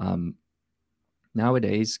 Um,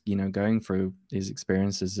 Nowadays, going through these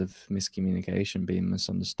experiences of miscommunication, being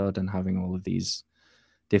misunderstood, and having all of these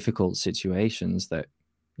difficult situations that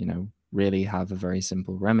really have a very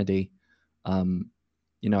simple remedy. um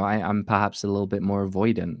I'm perhaps a little bit more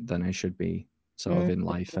avoidant than I should be sort of in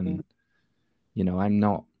life, Mm-hmm.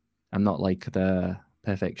 and I'm not like the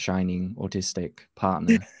perfect shining autistic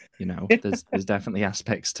partner. There's definitely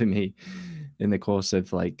aspects to me in the course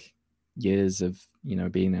of like years of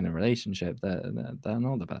being in a relationship that they're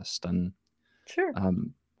not the best, and Sure.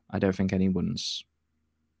 I don't think anyone's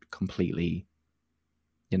completely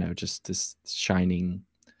just this shining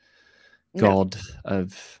No, god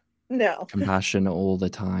of no, compassion all the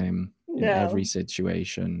time in every no,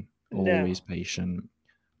 situation, always no. patient,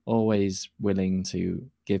 always willing to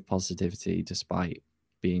give positivity despite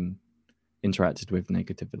being interacted with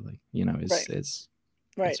negatively. Right. It's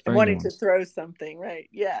Right. And very wanting to nuanced. throw something, right.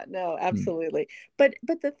 Yeah, no, Mm, absolutely. But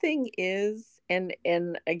the thing is, and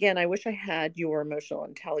again, I wish I had your emotional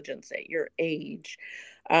intelligence at your age.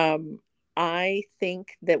 Um, I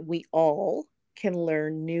think that we all can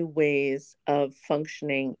learn new ways of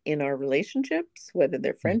functioning in our relationships, whether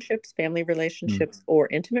they're mm, friendships, family mm. relationships, or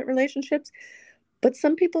intimate relationships, but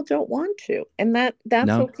some people don't want to, and that's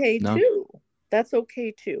No, okay no, too. That's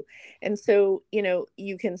okay too. And so,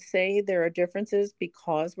 you can say there are differences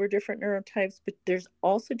because we're different neurotypes, but there's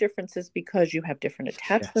also differences because you have different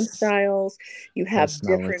attachment yes, styles, you have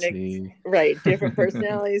personality. right, different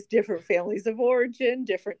personalities, different families of origin,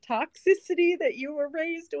 different toxicity that you were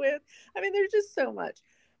raised with. I mean, there's just so much.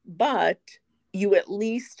 But you at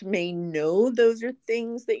least may know those are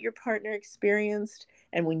things that your partner experienced,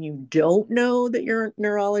 and when you don't know that your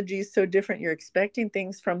neurology is so different, you're expecting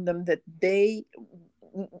things from them that they,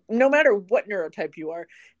 no matter what neurotype you are,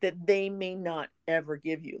 that they may not ever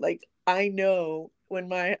give you. Like, I know when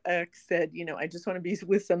my ex said, I just want to be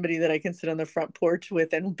with somebody that I can sit on the front porch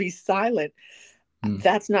with and be silent, Mm,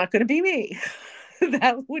 that's not going to be me.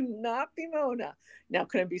 That would not be Mona. Now,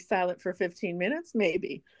 can I be silent for 15 minutes?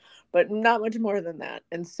 Maybe, but not much more than that.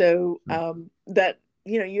 And so mm, that,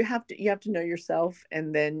 you have to know yourself,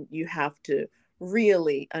 and then you have to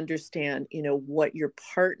really understand, what your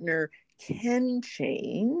partner can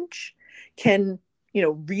change, can,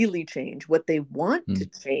 really change what they want to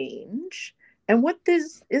mm, change, and what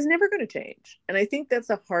this is never going to change. And I think that's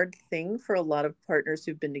a hard thing for a lot of partners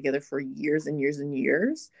who've been together for years and years and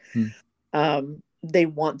years. Mm. They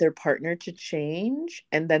want their partner to change,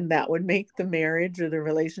 and then that would make the marriage or the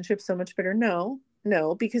relationship so much better. No,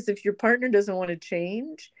 no, because if your partner doesn't want to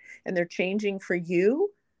change and they're changing for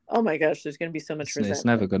you, oh my gosh, there's going to be so much It's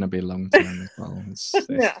never resentment. going to be long term as well.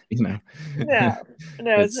 No, You know, no,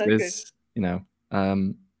 no, it's not good. it's you know,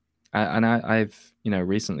 I've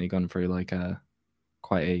recently gone through like a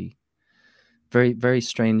quite a very very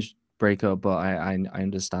strange breakup, but I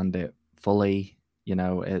understand it fully. You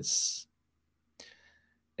know, it's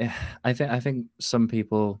I think some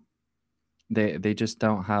people they just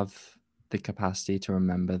don't have the capacity to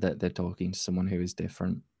remember that they're talking to someone who is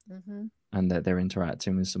different Mm-hmm, and that they're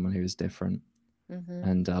interacting with someone who is different. mm-hmm,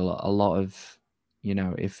 And a lot of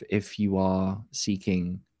if you are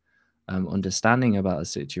seeking understanding about a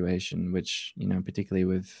situation, which particularly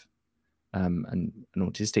with an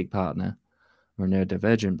autistic partner or a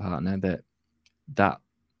neurodivergent partner, that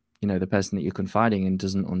the person that you're confiding in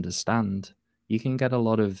doesn't understand, you can get a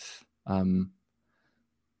lot of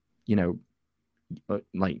you know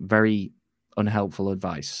like very unhelpful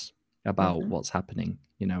advice about mm-hmm. what's happening.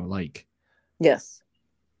 Like Yes.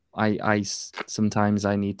 sometimes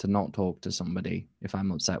I need to not talk to somebody if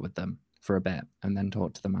I'm upset with them for a bit and then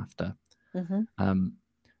talk to them after. Mm-hmm, Um,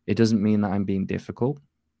 it doesn't mean that I'm being difficult.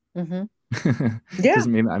 mm-hmm. It Yeah,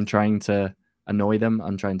 doesn't mean that I'm trying to annoy them.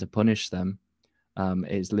 I'm trying to punish them.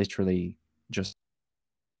 It's literally just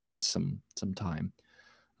some time.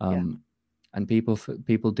 yeah, Um, and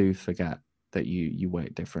people do forget that you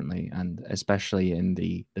work differently, and especially in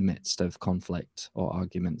the midst of conflict or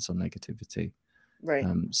arguments or negativity. right.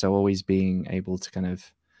 So always being able to kind of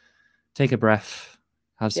take a breath,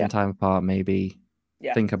 have some Yeah, time apart, maybe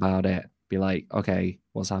yeah, think about it, be like, okay,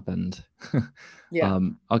 what's happened? yeah,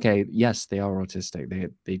 Okay, yes, they are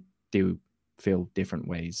autistic. They do feel different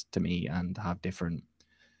ways to me and have different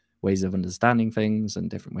ways of understanding things and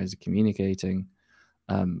different ways of communicating.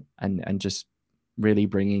 And just really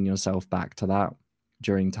bringing yourself back to that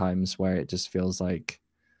during times where it just feels like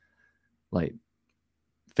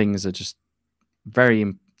things are just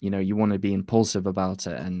very you want to be impulsive about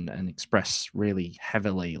it and express really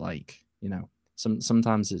heavily, like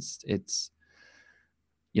sometimes it's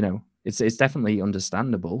definitely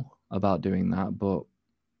understandable about doing that, but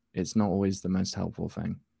it's not always the most helpful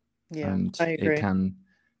thing. yeah. And I agree.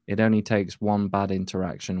 it only takes one bad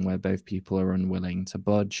interaction where both people are unwilling to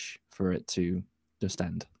budge for it to just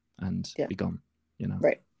end and Yeah, be gone.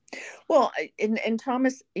 right. Well, and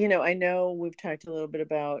Thomas, I know we've talked a little bit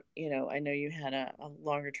about, I know you had a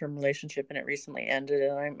longer term relationship and it recently ended,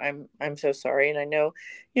 and I'm so sorry. And I know,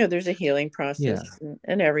 there's a healing process Yeah,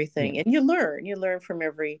 and yeah. everything, and you learn from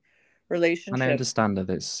every And I relationship. understand that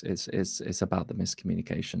it's about the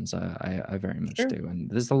miscommunications. I very much Sure, do, and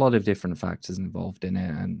there's a lot of different factors involved in it,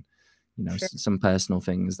 and sure, some personal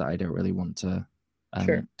things that I don't really want sure. to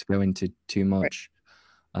go into too Right, much.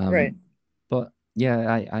 right. But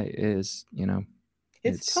yeah, I it is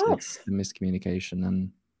It's it's tough. the miscommunication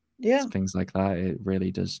and Yeah, things like that. It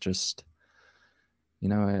really does just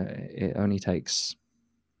it only takes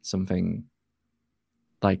something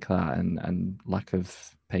like that and lack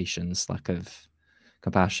of patience, lack of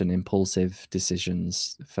compassion, impulsive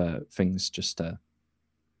decisions for things just to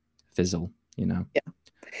fizzle. yeah.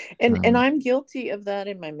 And Um, I'm guilty of that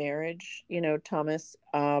in my marriage, Thomas.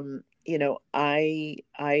 I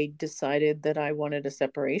decided that I wanted a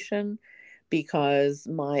separation because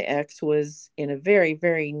my ex was in a very,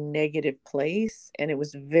 very negative place, and it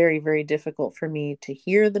was very, very difficult for me to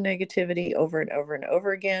hear the negativity over and over and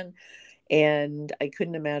over again. And I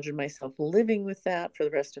couldn't imagine myself living with that for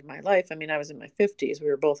the rest of my life. I mean, I was in my 50s. We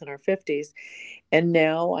were both in our 50s. And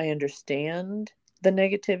now I understand the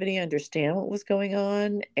negativity, I understand what was going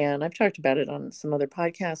on. And I've talked about it on some other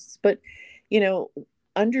podcasts. But, you know,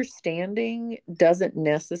 understanding doesn't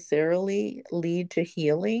necessarily lead to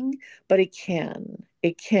healing, but it can.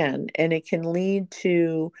 It can. And it can lead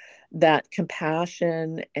to that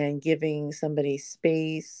compassion and giving somebody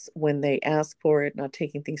space when they ask for it, not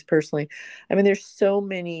taking things personally. I mean, there's so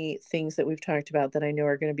many things that we've talked about that I know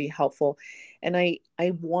are going to be helpful. And I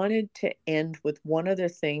wanted to end with one other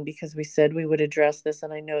thing because we said we would address this,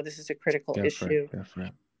 and I know this is a critical go for it. issue. Go for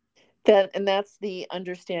it. That's the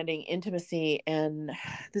understanding intimacy and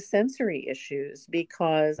the sensory issues,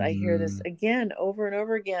 because I hear this Mm, again over and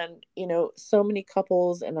over again. So many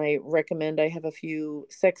couples, and I have a few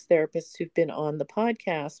sex therapists who've been on the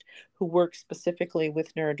podcast who work specifically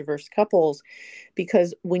with neurodiverse couples,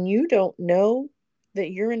 because when you don't know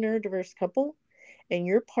that you're a neurodiverse couple and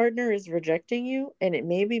your partner is rejecting you, and it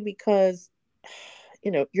may be because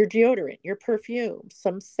your deodorant, your perfume,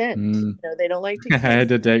 some scent. Mm. They don't like to I kiss.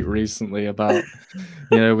 had a date recently about,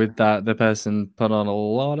 with that the person put on a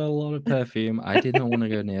lot of perfume. I did not want to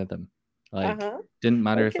go near them. Like, Uh-huh. didn't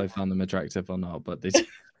matter if Okay. I found them attractive or not, but they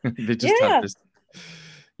they just had Yeah. this.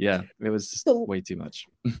 Yeah, it was just So way too much.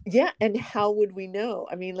 yeah, and how would we know?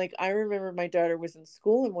 I mean, like I remember my daughter was in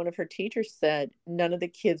school and one of her teachers said none of the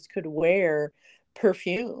kids could wear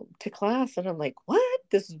perfume to class. And I'm like, what?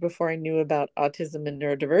 This is before I knew about autism and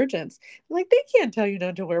neurodivergence. I'm like, they can't tell you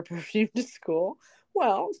not to wear perfume to school.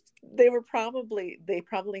 Well, they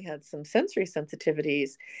probably had some sensory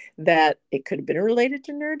sensitivities that it could have been related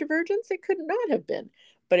to neurodivergence. It could not have been.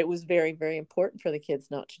 But it was very, very important for the kids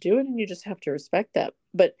not to do it. And you just have to respect that.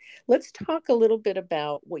 But let's talk a little bit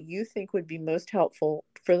about what you think would be most helpful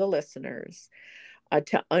for the listeners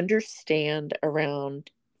to understand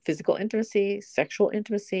around physical intimacy, sexual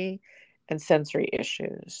intimacy, and sensory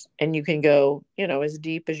issues. And you can go, as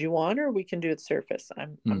deep as you want, or we can do it surface.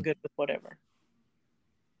 I'm Mm, good with whatever.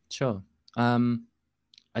 sure.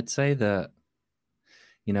 I'd say that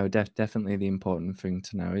definitely the important thing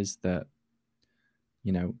to know is that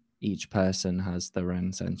each person has their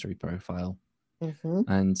own sensory profile. Mm-hmm.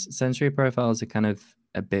 And sensory profiles are kind of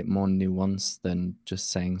a bit more nuanced than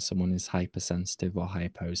just saying someone is hypersensitive or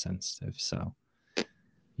hyposensitive. So,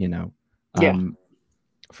 you know, Yeah. um,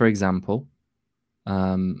 for example,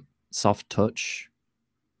 soft touch,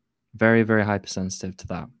 very, very hypersensitive to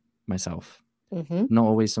that myself. Mm-hmm. Not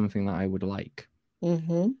always something that I would like.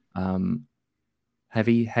 Mm-hmm. Um,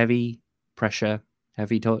 heavy pressure,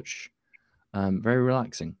 heavy touch, very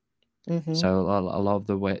relaxing. Mm-hmm. So a lot of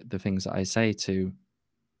the things that I say to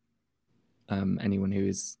anyone who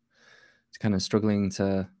is kind of struggling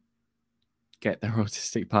to get their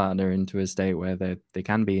autistic partner into a state where they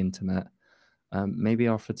can be intimate, maybe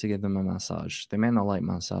offer to give them a massage. They may not like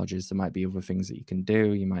massages. There might be other things that you can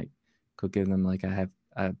do. Could give them like a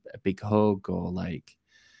big hug or like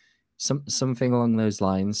something along those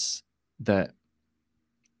lines that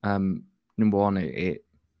number one, it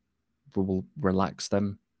will relax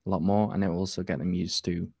them a lot more, and it will also get them used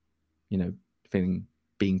to feeling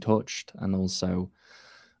being touched, and also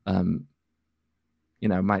um,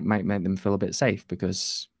 might make them feel a bit safe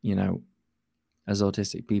because as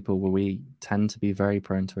autistic people, we tend to be very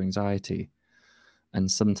prone to anxiety,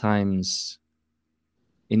 and sometimes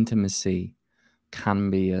intimacy can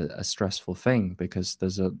be a stressful thing because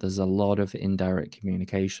there's a lot of indirect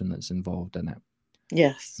communication that's involved in it,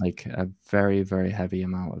 Yes. like a very, very heavy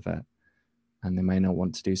amount of it. And they may not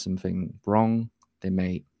want to do something wrong. They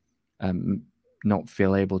may um, not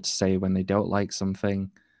feel able to say when they don't like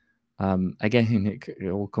something. Again, it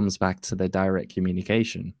all comes back to the direct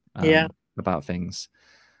communication Yeah. about things.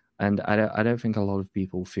 And I don't think a lot of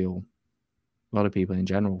people in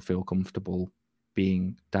general feel comfortable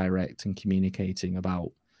being direct and communicating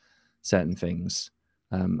about certain things.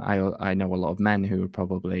 I know a lot of men who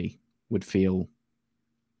would feel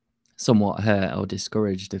somewhat hurt or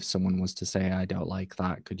discouraged if someone was to say, "I don't like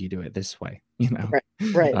that. Could you do it this way?" Right.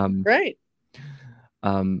 Right. um, Right.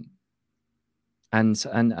 um, and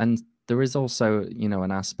there is also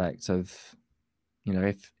an aspect of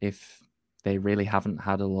if they really haven't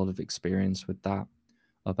had a lot of experience with that,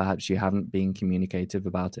 or perhaps you haven't been communicative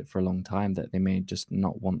about it for a long time, that they may just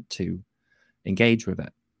not want to engage with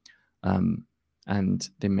it, and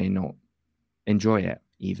they may not enjoy it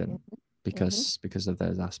even Mm-hmm. because of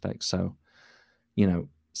those aspects. So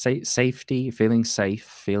safety, feeling safe,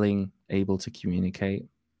 feeling able to communicate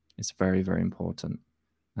is very, very important,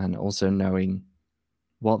 and also knowing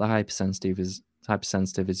what the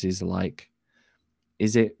hypersensitivities are like.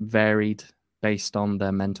 Is it varied based on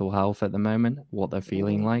their mental health at the moment, what they're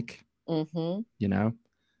feeling like? Mm-hmm. You know,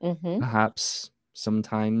 Mm-hmm. perhaps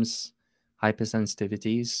sometimes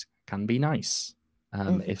hypersensitivities can be nice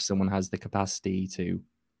Mm-hmm. if someone has the capacity to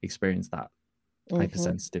experience that Mm-hmm.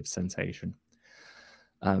 hypersensitive sensation.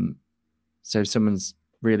 Um, so if someone's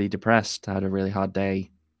really depressed, had a really hard day,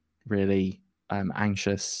 really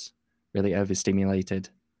anxious, really overstimulated,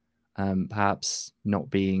 perhaps not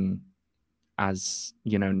being as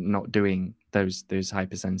not doing those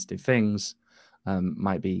hypersensitive things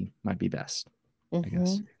might be best, I Mm-hmm.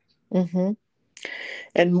 guess. Mm-hmm.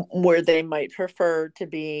 And where they might prefer to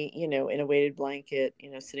be, in a weighted blanket,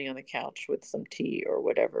 sitting on the couch with some tea or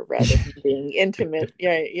whatever, rather than being intimate.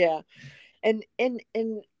 Yeah, yeah. And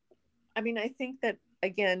I mean, I think that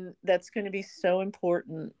again, that's going to be so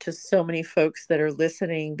important to so many folks that are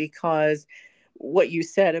listening because what you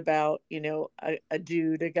said about, a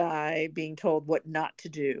dude, a guy being told what not to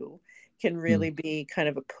do can Mm. really be kind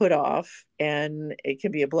of a put off and it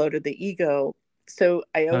can be a blow to the ego. So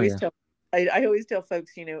I Oh always yeah. tell I always tell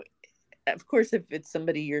folks, of course, if it's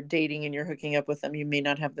somebody you're dating and you're hooking up with them, you may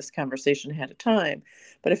not have this conversation ahead of time.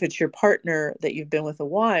 But if it's your partner that you've been with a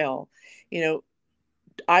while, you know,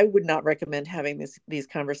 I would not recommend having these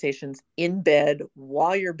conversations in bed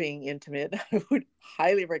while you're being intimate. I would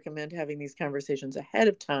highly recommend having these conversations ahead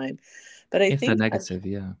of time. But I If they're think, negative,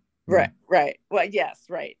 yeah. right, right. Well, yes,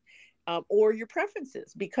 right. Or your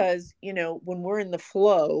preferences, because, when we're in the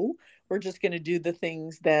flow, we're just going to do the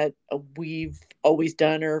things that we've always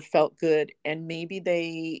done or felt good. And maybe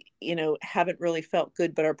they, haven't really felt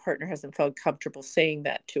good, but our partner hasn't felt comfortable saying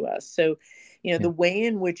that to us. So, Yeah. the way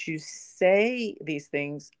in which you say these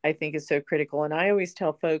things, I think, is so critical. And I always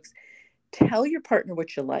tell folks, tell your partner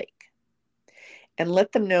what you like and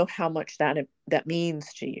let them know how much that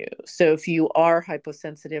means to you. So if you are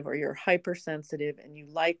hyposensitive or you're hypersensitive and you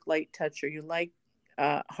like light touch, or you like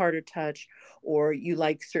harder touch, or you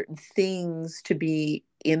like certain things to be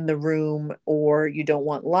in the room, or you don't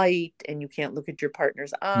want light and you can't look at your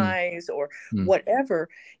partner's Mm. eyes, or Mm. whatever,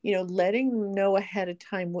 letting them know ahead of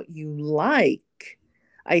time what you like,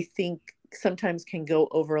 I think sometimes can go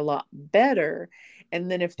over a lot better.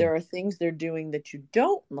 And then if Yeah. there are things they're doing that you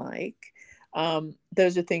don't like,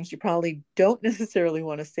 those are things you probably don't necessarily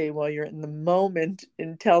want to say while you're in the moment,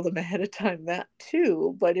 and tell them ahead of time that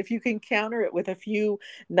too. But if you can counter it with a few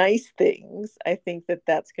nice things, I think that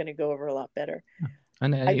that's going to go over a lot better.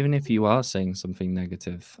 And I even if you are saying something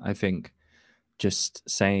negative, I think just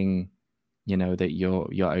saying, that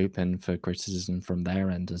you're open for criticism from their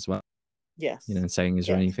end as well. Yes, And saying, is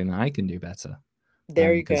there yes, anything that I can do better?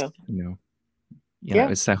 there you Because go.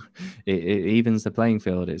 Yeah, so it evens the playing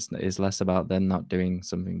field. It's less about them not doing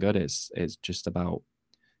something good. It's just about,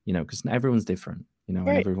 because everyone's different, and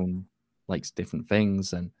right. everyone likes different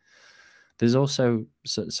things, and there's also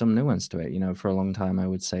some nuance to it. For a long time, I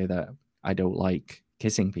would say that I don't like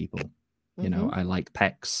kissing people. Mm-hmm. I like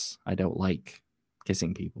pecks. I don't like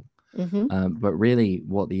kissing people. Mm-hmm. But really,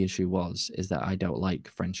 what the issue was is that I don't like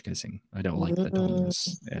French kissing. I don't like the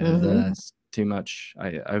tongues. Mm-hmm. There's too much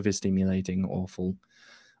overstimulating, awful.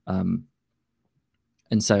 Um,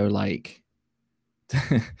 and so, like,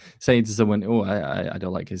 saying to someone, "Oh, I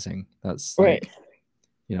don't like kissing," that's Right.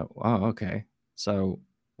 like, oh, okay. So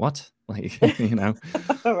what? Like,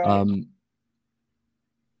 All right. um,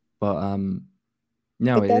 but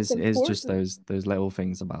no, But it that's is just important. those little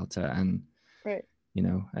things about it, and Right.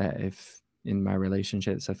 if in my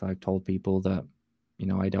relationships, if I've told people that,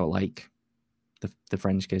 I don't like the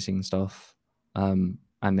French kissing stuff, and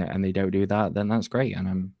they don't do that, then that's great,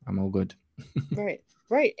 and I'm all good. Right.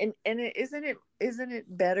 Right. And isn't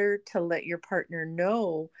it better to let your partner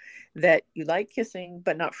know that you like kissing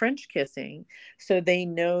but not French kissing, so they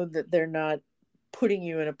know that they're not putting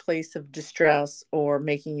you in a place of distress or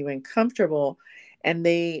making you uncomfortable, and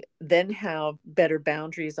they then have better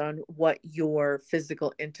boundaries on what your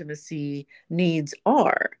physical intimacy needs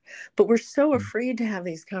are. But we're so Mm. afraid to have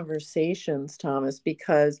these conversations, Thomas,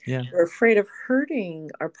 because Yeah, we're afraid of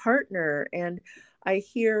hurting our partner. And I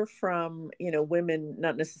hear from, women,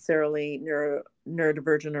 not necessarily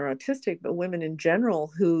neurodivergent or autistic, but women in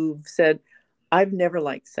general who've said, I've never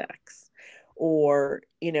liked sex, or,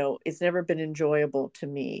 it's never been enjoyable to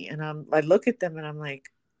me. And I look at them and I'm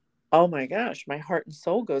like, oh my gosh, my heart and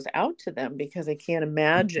soul goes out to them, because I can't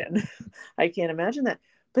imagine. I can't imagine that.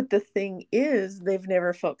 But the thing is, they've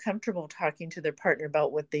never felt comfortable talking to their partner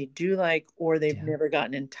about what they do like, or they've yeah, never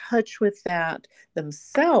gotten in touch with that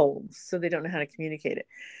themselves, so they don't know how to communicate it.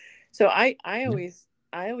 So yeah, I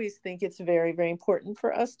always think it's very, very important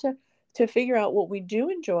for us to figure out what we do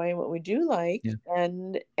enjoy and what we do like, yeah.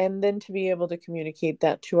 and then to be able to communicate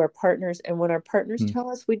that to our partners. And when our partners Mm. tell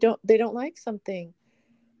us they don't like something,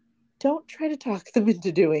 don't try to talk them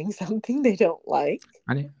into doing something they don't like.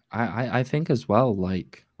 And I think as well,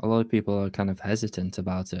 like a lot of people are kind of hesitant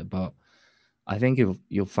about it, but I think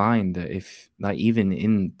you'll find that if, like, even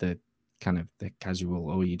in the kind of the casual,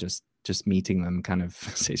 or you just meeting them kind of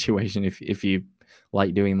situation, if you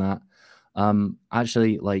like doing that,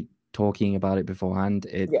 actually, like, talking about it beforehand,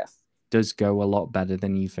 it Yes. does go a lot better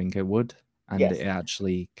than you think it would, and it Yes.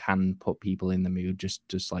 actually can put people in the mood,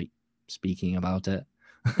 just like speaking about it.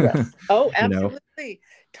 Yes. Oh, you know absolutely.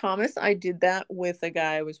 Thomas, I did that with a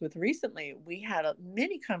guy I was with recently. We had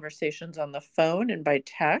many conversations on the phone and by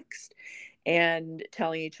text, and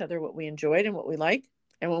telling each other what we enjoyed and what we liked.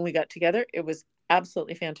 And when we got together, it was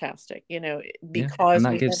absolutely fantastic, Yeah, and because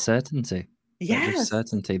that we gives had, certainty. That gives yes,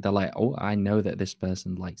 certainty. They're like, "Oh, I know that this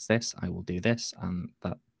person likes this. I will do this and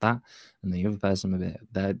that, and the other person with it,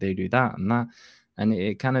 they do that and that." and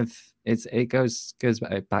it kind of it goes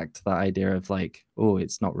back to that idea of like, oh,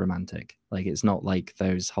 it's not romantic, like it's not like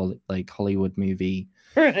those Hollywood movie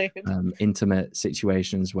Right. intimate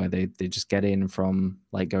situations where they just get in from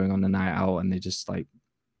like going on a night out and they just like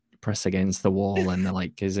press against the wall and they're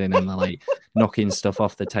like kissing and they're like knocking stuff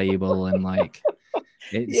off the table and like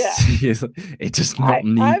Yeah. it does not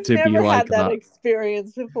need I've to be never like had that that.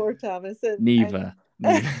 experience before, Thomas, and Neither.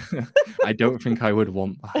 I don't think I would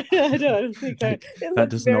want that. I don't think Like it that looks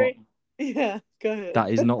does not, very, yeah, go ahead. that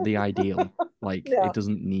is not the ideal. Like Yeah. it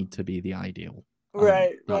doesn't need to be the ideal.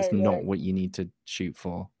 Right, That's right, not right. what you need to shoot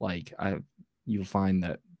for. Like you'll find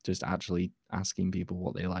that just actually asking people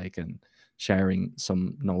what they like and sharing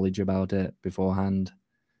some knowledge about it beforehand,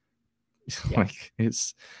 Yeah. like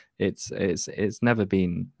it's never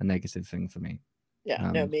been a negative thing for me.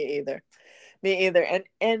 Yeah, no, Um, me either. Me either.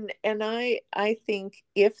 And I think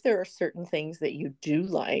if there are certain things that you do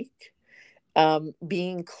like,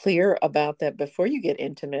 being clear about that before you get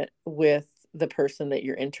intimate with the person that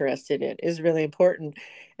you're interested in is really important.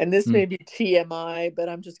 And this mm, may be TMI, but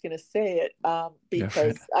I'm just going to say it, Go for it.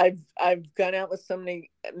 because I've gone out with so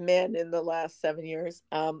many men in the last 7 years.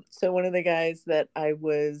 So one of the guys that I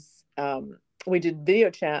was, we did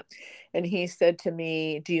video chat, and he said to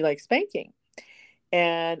me, "Do you like spanking?"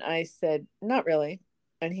 And I said, "Not really."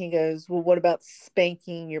 And he goes, "Well, what about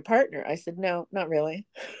spanking your partner?" I said, "No, not really."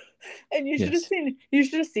 And Yes. you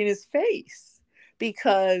should have seen his face,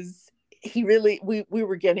 because he really, we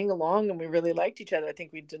were getting along and we really liked each other. I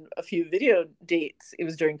think we did a few video dates. It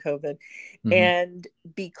was during COVID. Hmm. And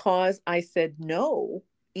because I said no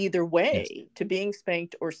either Yes. way to being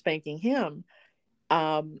spanked or spanking him,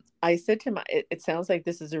 I said to him, it sounds like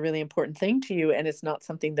this is a really important thing to you, and it's not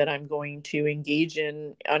something that I'm going to engage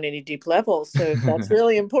in on any deep level. So if that's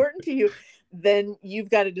really important to you, then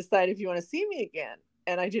you've got to decide if you want to see me again."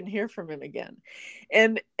 And I didn't hear from him again.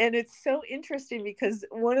 And it's so interesting, because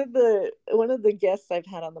one of the guests I've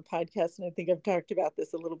had on the podcast, and I think I've talked about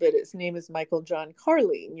this a little bit, his name is Michael John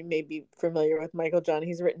Carley. And you may be familiar with Michael John.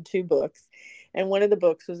 He's written 2 books. And one of the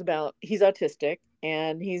books was about, he's autistic,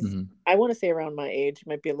 and he's, Hmm. I want to say around my age,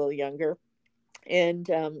 might be a little younger. And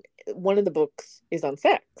one of the books is on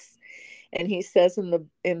sex, and he says in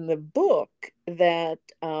the book that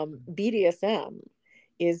BDSM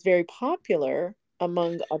is very popular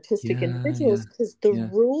among autistic Yeah, yeah, individuals because the yeah.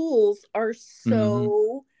 rules are Hmm.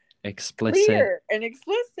 so Explicit, clear and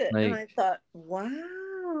explicit. And like I thought,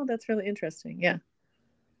 wow, that's really interesting. Yeah,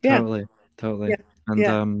 yeah, totally, yeah, totally. And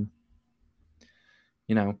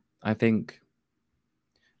yeah. I think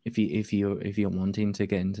if you're wanting to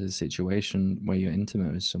get into a situation where you're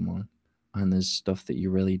intimate with someone and there's stuff that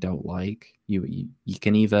you really don't like, you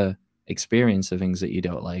can either experience the things that you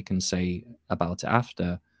don't like and say about it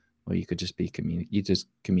after, or you could just you just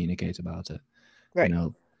communicate about it. You Right.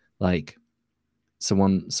 know, like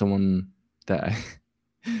someone that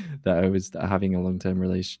that I was having a long term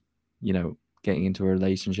relation, getting into a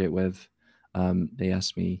relationship with, they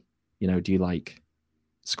asked me, do you like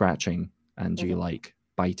scratching and do you Hmm. like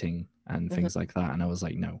biting and Hmm. things like that? And I was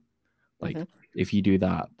like, no, like Hmm. if you do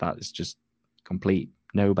that, that is just complete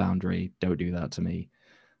no boundary. Don't do that to me.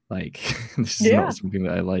 Like this is not Yeah. something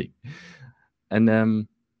that I like. And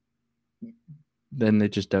then they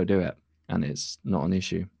just don't do it, and it's not an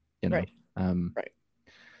issue, you know. Right. Um, Right.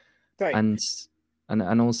 Right. and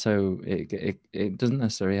and also it doesn't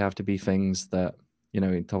necessarily have to be things that,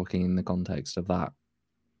 talking in the context of that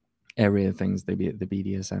area of things, the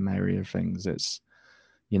BDSM area of things. It's,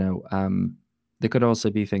 you know um there could also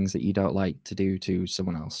be things that you don't like to do to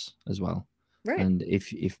someone else as well. Right. And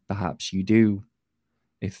if perhaps you do,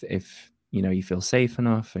 if you feel safe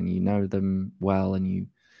enough and you know them well, and you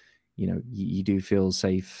do feel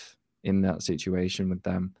safe in that situation with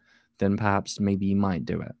them, then perhaps maybe you might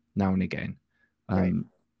do it now and again. Right.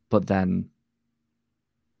 But then,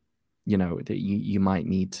 that you might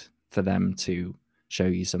need for them to show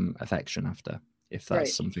you some affection after, if that's Right.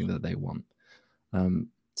 something that they want.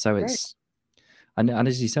 So Right. it's, and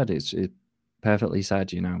as you said, it perfectly said.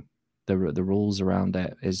 The rules around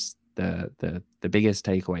it is the biggest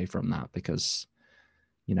takeaway from that, because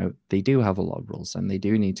they do have a lot of rules and they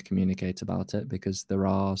do need to communicate about it, because there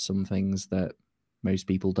are some things that most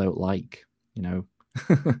people don't like, you know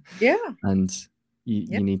Yeah. and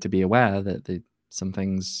Yeah. you need to be aware that some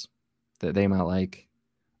things that they might like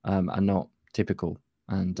are not typical.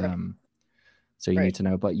 And Right. so you Right. need to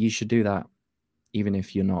know, but you should do that even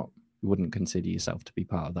if you wouldn't consider yourself to be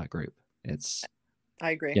part of that group. It's,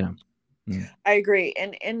 I agree. you know mm, I agree.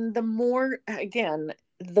 And the more, again,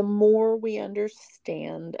 the more we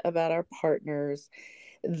understand about our partners,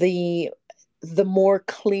 the the more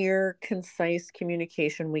clear, concise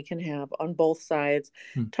communication we can have on both sides.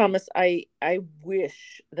 Mm. Thomas, I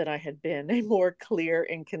wish that I had been a more clear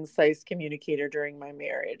and concise communicator during my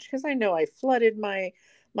marriage, because I know I flooded my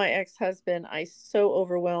ex-husband. I so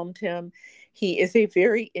overwhelmed him. He is a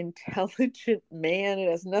very intelligent man. It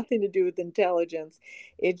has nothing to do with intelligence.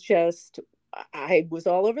 It just, I was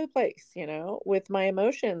all over the place, with my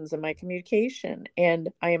emotions and my communication. And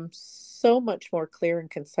I am so much more clear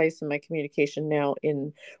and concise in my communication now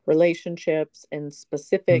in relationships and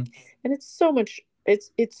specific. Mm. And it's so much,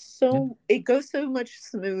 it's Yeah. so, it goes so much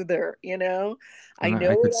smoother, I And know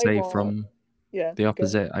I could what I say want. from Yeah. the Go ahead.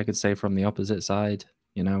 opposite, I could say from the opposite side,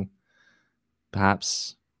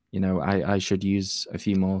 perhaps, I should use a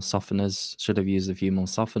few more softeners, should have used a few more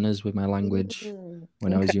softeners with my language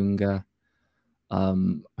when I Okay. was younger.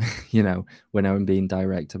 Um, you know, when I'm being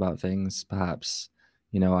direct about things, perhaps,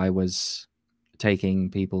 I was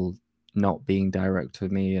taking people not being direct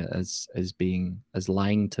with me as being as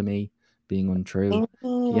lying to me, being untrue.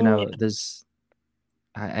 Oh, There's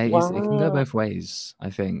it can go wow. both ways, I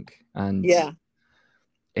think, and Yeah.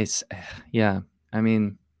 it's yeah. I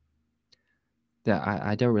mean, that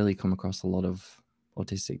I don't really come across a lot of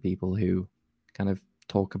autistic people who kind of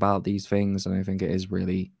talk about these things, and I think it is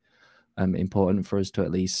really important for us to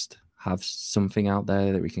at least have something out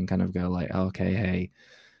there that we can kind of go like, "Oh, okay, hey,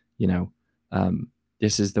 you know, um,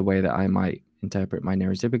 this is the way that I might interpret my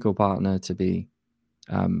neurotypical partner to be,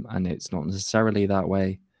 and it's not necessarily that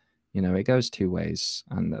way. It goes two ways,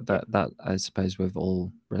 and Yeah. that I suppose with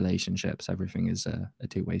all relationships, everything is a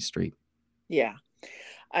two-way street. Yeah.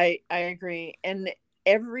 I agree. And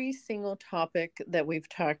every single topic that we've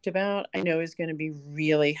talked about, I know is going to be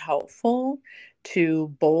really helpful to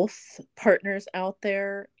both partners out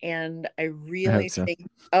there. And I I hope really so. think,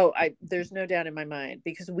 oh, I there's no doubt in my mind,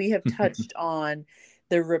 because we have touched on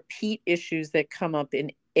the repeat issues that come up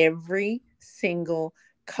in every single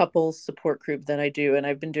couples support group that I do. And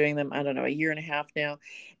I've been doing them, I don't know, a year and a half now.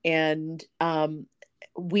 And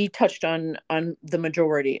we touched on the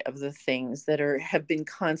majority of the things that have been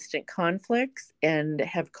constant conflicts and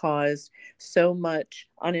have caused so much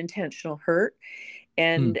unintentional hurt.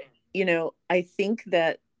 Hmm. And I think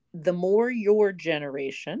that the more your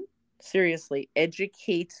generation seriously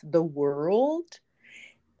educates the world,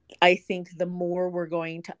 I think the more we're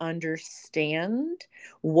going to understand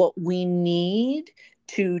what we need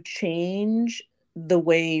to change the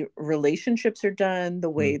way relationships are done, the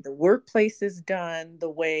Hmm. way the workplace is done, the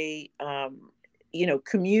way,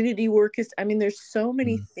 community work is. I mean, there's so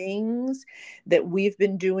many Hmm. things that we've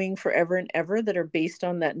been doing forever and ever that are based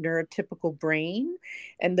on that neurotypical brain.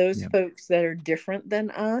 And those Yeah. folks that are different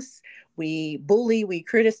than us, we bully, we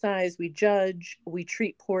criticize, we judge, we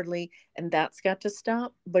treat poorly, and that's got to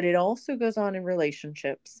stop. But it also goes on in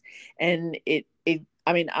relationships. And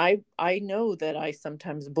I mean, I know that I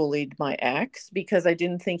sometimes bullied my ex because I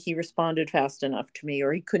didn't think he responded fast enough to me,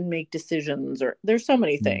 or he couldn't make decisions, or there's so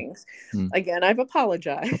many Hmm. things. Hmm. Again, I've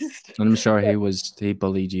apologized. And I'm sure But he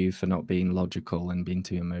bullied you for not being logical and being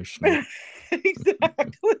too emotional.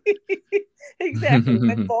 exactly. Exactly,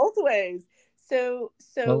 went both ways. so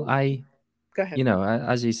Well, so go ahead.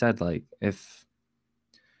 as you said, like if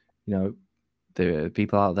you know the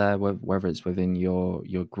people out there, whether it's within your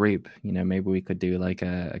group, maybe we could do like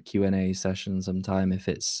a Q&A session sometime if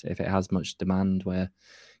it has much demand, where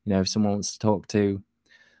if someone wants to talk to,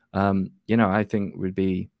 I think would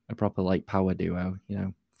be a proper like power duo,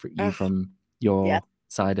 for you Ah, from yeah, your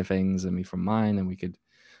side of things and me from mine, and we could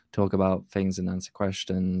talk about things and answer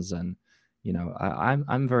questions. And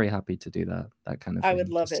I'm very happy to do that kind of I would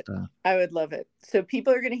thing. love Just it. I would love it. So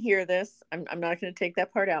people are going to hear this. I'm not going to take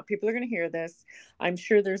that part out. People are going to hear this. I'm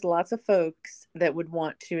sure there's lots of folks that would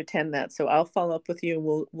want to attend that. So I'll follow up with you,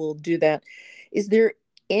 and we'll do that. Is there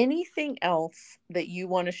anything else that you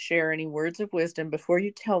want to share? Any words of wisdom before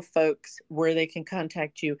you tell folks where they can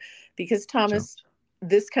contact you? Because sure. Thomas,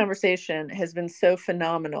 this conversation has been so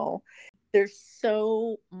phenomenal. There's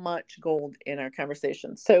so much gold in our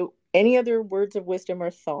conversation. So, any other words of wisdom or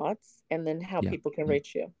thoughts, and then how Yeah. people can Yeah.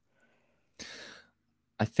 reach you?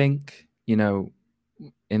 I think,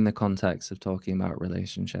 in the context of talking about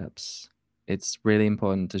relationships, it's really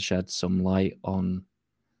important to shed some light on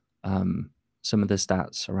some of the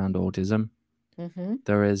stats around autism. Mm-hmm.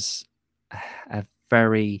 There is a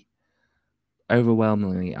very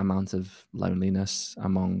overwhelmingly amount of loneliness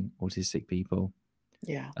among autistic people.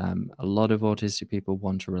 Yeah. A lot of autistic people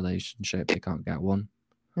want a relationship, they can't get one.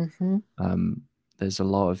 Mm-hmm. Um, there's a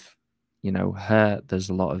lot of, hurt. There's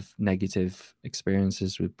a lot of negative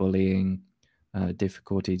experiences with bullying,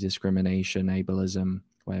 difficulty, discrimination, ableism,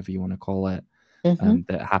 whatever you want to call it. Mm-hmm.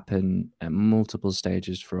 that happen at multiple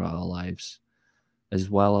stages throughout our lives, as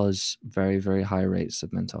well as very, very high rates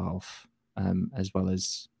of mental health, as well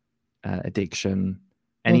as addiction,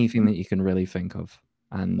 anything Mm-hmm. that you can really think of.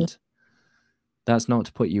 And that's not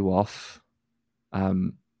to put you off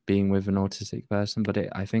um, being with an autistic person, but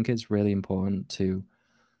I think it's really important to,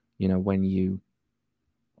 when you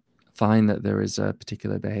find that there is a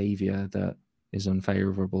particular behavior that is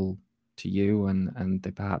unfavorable to you, and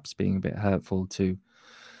they're perhaps being a bit hurtful, to,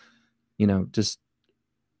 just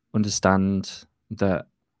understand that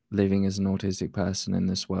living as an autistic person in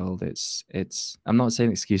this world, it's I'm not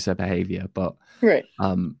saying excuse their behavior, but Right.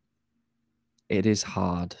 um it is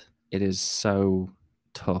hard. It is so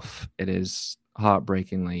tough. It is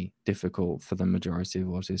heartbreakingly difficult for the majority of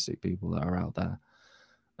autistic people that are out there.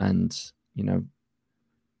 And, you know,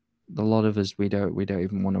 a lot of us, we don't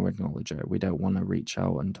even want to acknowledge it. We don't want to reach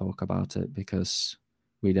out and talk about it because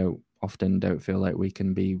we don't feel like we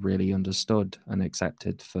can be really understood and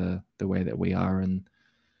accepted for the way that we are, and,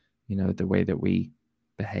 the way that we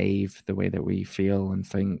behave, the way that we feel and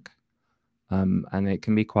think. And it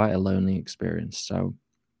can be quite a lonely experience. So,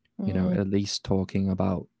 Mm-hmm. at least talking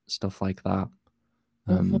about stuff like that,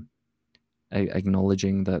 Mm-hmm. um,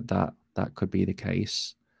 acknowledging that could be the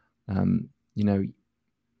case. Um, you know,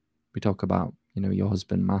 we talk about, your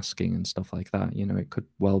husband masking and stuff like that. It could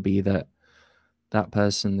well be that that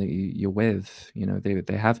person that you're with,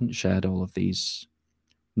 they haven't shared all of these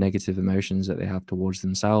negative emotions that they have towards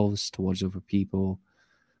themselves, towards other people,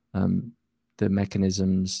 um, the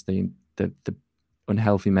mechanisms, the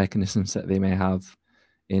unhealthy mechanisms that they may have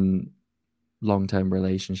in long-term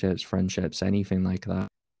relationships, friendships, anything like that,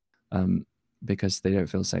 um, because they don't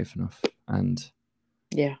feel safe enough. And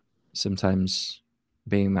Yeah. sometimes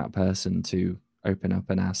being that person to open up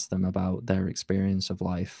and ask them about their experience of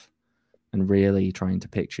life, and really trying to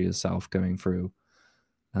picture yourself going through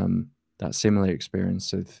um, that similar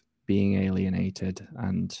experience of being alienated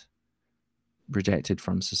and rejected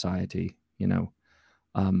from society,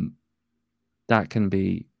 um, that can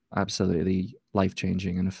be absolutely life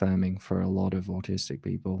changing and affirming for a lot of autistic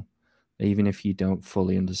people, even if you don't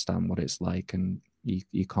fully understand what it's like, and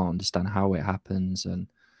you can't understand how it happens. And,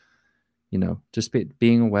 just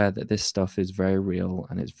being aware that this stuff is very real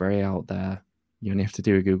and it's very out there. You only have to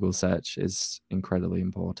do a Google search is incredibly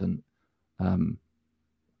important. Um,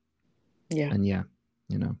 Yeah. and yeah,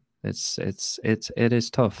 it is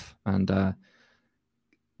tough. And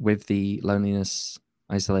with the loneliness,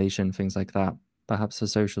 isolation, things like that, perhaps the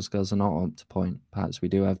social skills are not up to point. Perhaps we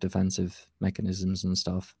do have defensive mechanisms and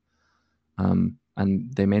stuff. And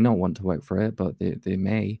they may not want to work for it, but they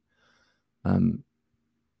may. Um,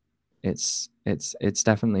 it's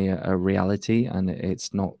definitely a reality, and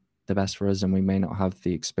it's not the best for us, and we may not have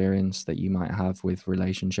the experience that you might have with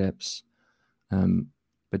relationships. Um,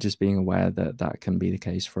 but just being aware that that can be the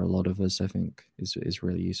case for a lot of us, I think, is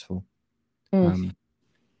really useful. Mm. Um,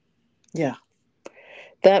 Yeah.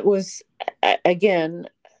 That was, again,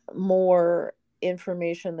 more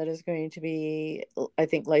information that is going to be, I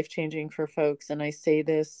think, life changing for folks. And I say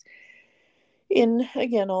this in,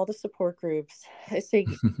 again, all the support groups. I say,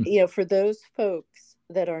 for those folks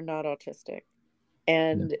that are not autistic yeah.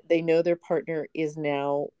 and they know their partner is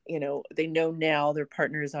now, they know now their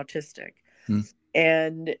partner is autistic. Mm,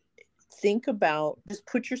 And think about, just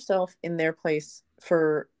put yourself in their place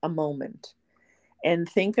for a moment and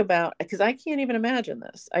think about, because I can't even imagine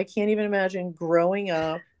this. I can't even imagine growing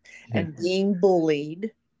up yeah. and being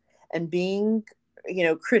bullied and being,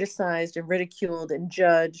 criticized and ridiculed and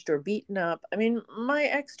judged or beaten up. I mean, my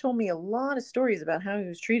ex told me a lot of stories about how he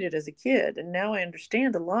was treated as a kid, and now I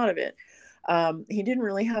understand a lot of it. He didn't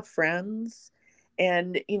really have friends.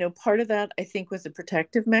 And, part of that, I think, was a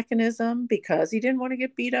protective mechanism because he didn't want to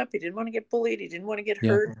get beat up. He didn't want to get bullied. He didn't want to get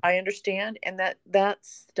Yeah. hurt. I understand. And that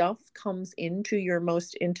stuff comes into your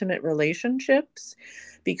most intimate relationships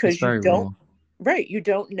It's because you very don't, raw. right, you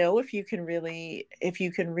don't know if you can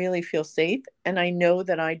really feel safe. And I know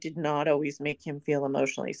that I did not always make him feel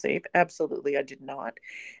emotionally safe. Absolutely, I did not.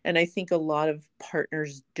 And I think a lot of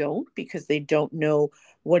partners don't because they don't know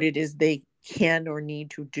what it is they can or need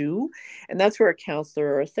to do. And that's where a counselor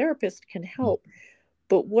or a therapist can Mm. help.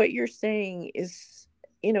 But what you're saying is,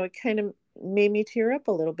 it kind of made me tear up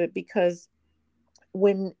a little bit because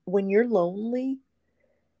when you're lonely,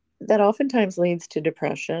 that oftentimes leads to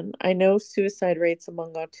depression. I know suicide rates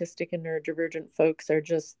among autistic and neurodivergent folks are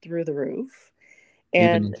just through the roof.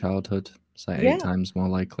 Even in And childhood, it's like eight yeah, times more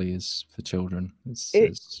likely as for children. it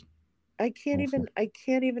It's I can't even awful. I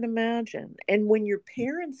can't even imagine. And when your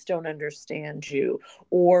parents don't understand you,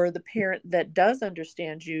 or the parent that does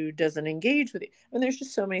understand you doesn't engage with you, and there's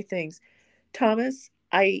just so many things. Thomas,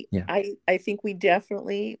 I Yeah. I I think we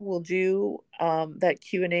definitely will do that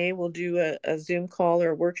Q&A. We'll do a Zoom call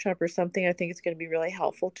or a workshop or something. I think it's going to be really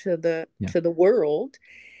helpful Yeah. to the world.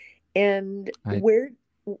 And I where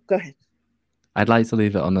go ahead. I'd like to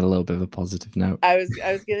leave it on a little bit of a positive note. I was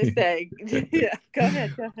going to say yeah, go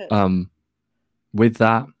ahead, go ahead. um, with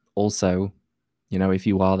that, also, you know, if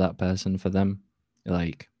you are that person for them,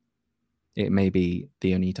 like it may be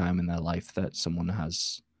the only time in their life that someone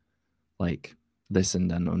has like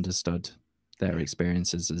listened and understood their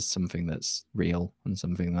experiences as something that's real and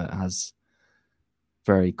something that has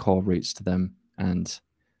very core roots to them. And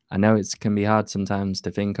I know it can be hard sometimes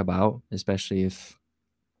to think about, especially if,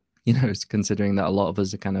 you know, it's considering that a lot of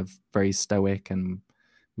us are kind of very stoic and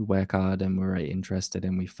we work hard and we're very interested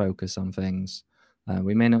and we focus on things.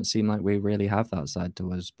 We may not seem like we really have that side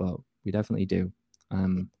to us, but we definitely do.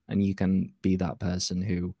 And you can be that person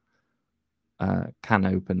who can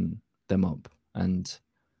open them up and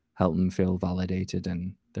help them feel validated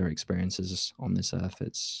in their experiences on this earth.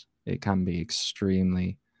 It can be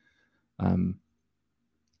extremely um,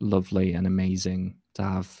 lovely and amazing to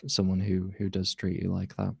have someone who does treat you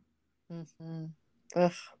like that. Mm-hmm.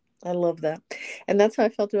 Ugh, I love that. And that's how I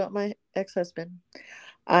felt about my ex-husband.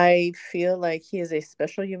 I feel like he is a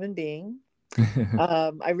special human being.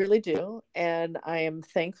 I really do. And I am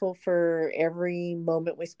thankful for every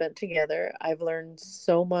moment we spent together. I've learned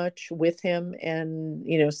so much with him and,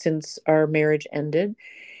 since our marriage ended.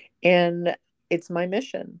 And it's my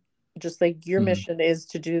mission, just like your Mm, mission is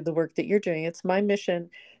to do the work that you're doing. It's my mission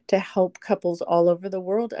to help couples all over the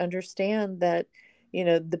world understand that,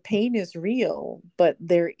 the pain is real, but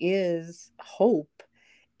there is hope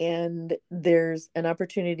and there's an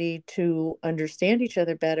opportunity to understand each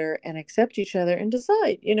other better and accept each other and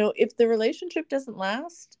decide, if the relationship doesn't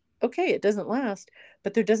last, okay, it doesn't last,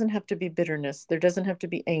 but there doesn't have to be bitterness. There doesn't have to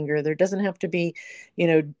be anger. There doesn't have to be, you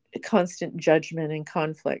know, constant judgment and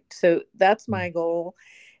conflict. So that's mm, my goal.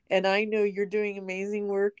 And I know you're doing amazing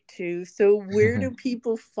work too. So where do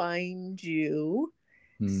people find you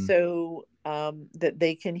mm. so that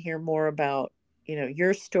they can hear more about,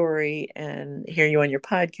 your story and hear you on your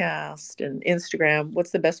podcast and Instagram?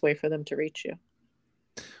 What's the best way for them to reach you?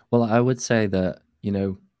 Well, I would say that, you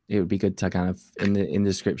know, it would be good to kind of in the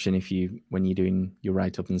description, if you, when you're doing your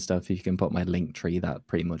write up and stuff, if you can put my link tree that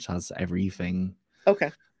pretty much has everything: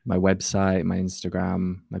 Okay. my website, my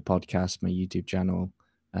Instagram, my podcast, my YouTube channel,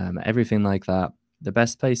 everything like that. The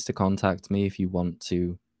best place to contact me if you want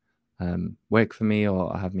to work for me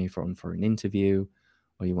or have me for an interview,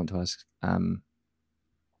 or you want to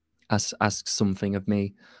ask something of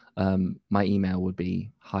me, my email would be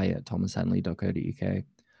hi@thomashenley.co.uk.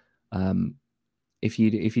 Um, if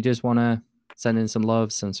you just want to send in some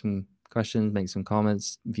love, send some questions, make some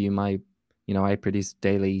comments, view my, you know, I produce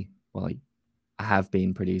daily. Well, I have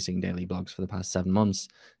been producing daily blogs for the past 7 months,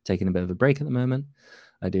 taking a bit of a break at the moment.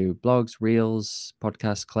 I do blogs, reels,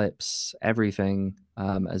 podcast clips, everything,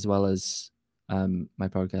 as well as my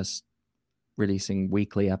podcast, releasing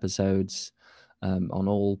weekly episodes on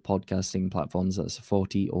all podcasting platforms. That's a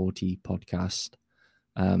 40 Auty podcast,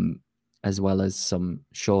 um, as well as some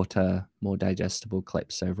shorter, more digestible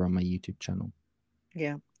clips over on my YouTube channel.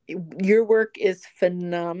 Yeah. Your work is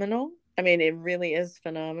phenomenal. I mean, it really is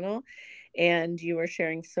phenomenal. And you are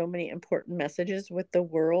sharing so many important messages with the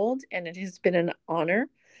world. And it has been an honor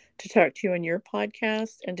to talk to you on your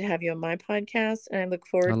podcast and to have you on my podcast. And I look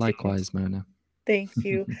forward to. Likewise, Mona. Thank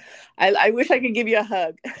you. I wish I could give you a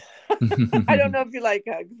hug. I don't know if you like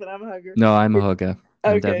hugs, but I'm a hugger. No, I'm a hugger.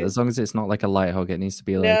 Okay. As long as it's not like a light hug, it needs to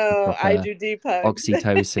be like a No, I proper do deep hugs.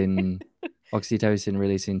 oxytocin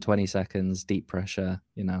releasing 20 seconds, deep pressure,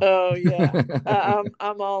 you know. Oh yeah.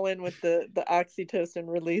 I'm all in with the oxytocin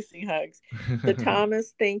releasing hugs. So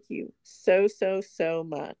Thomas, thank you so so so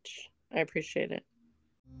much. I appreciate it.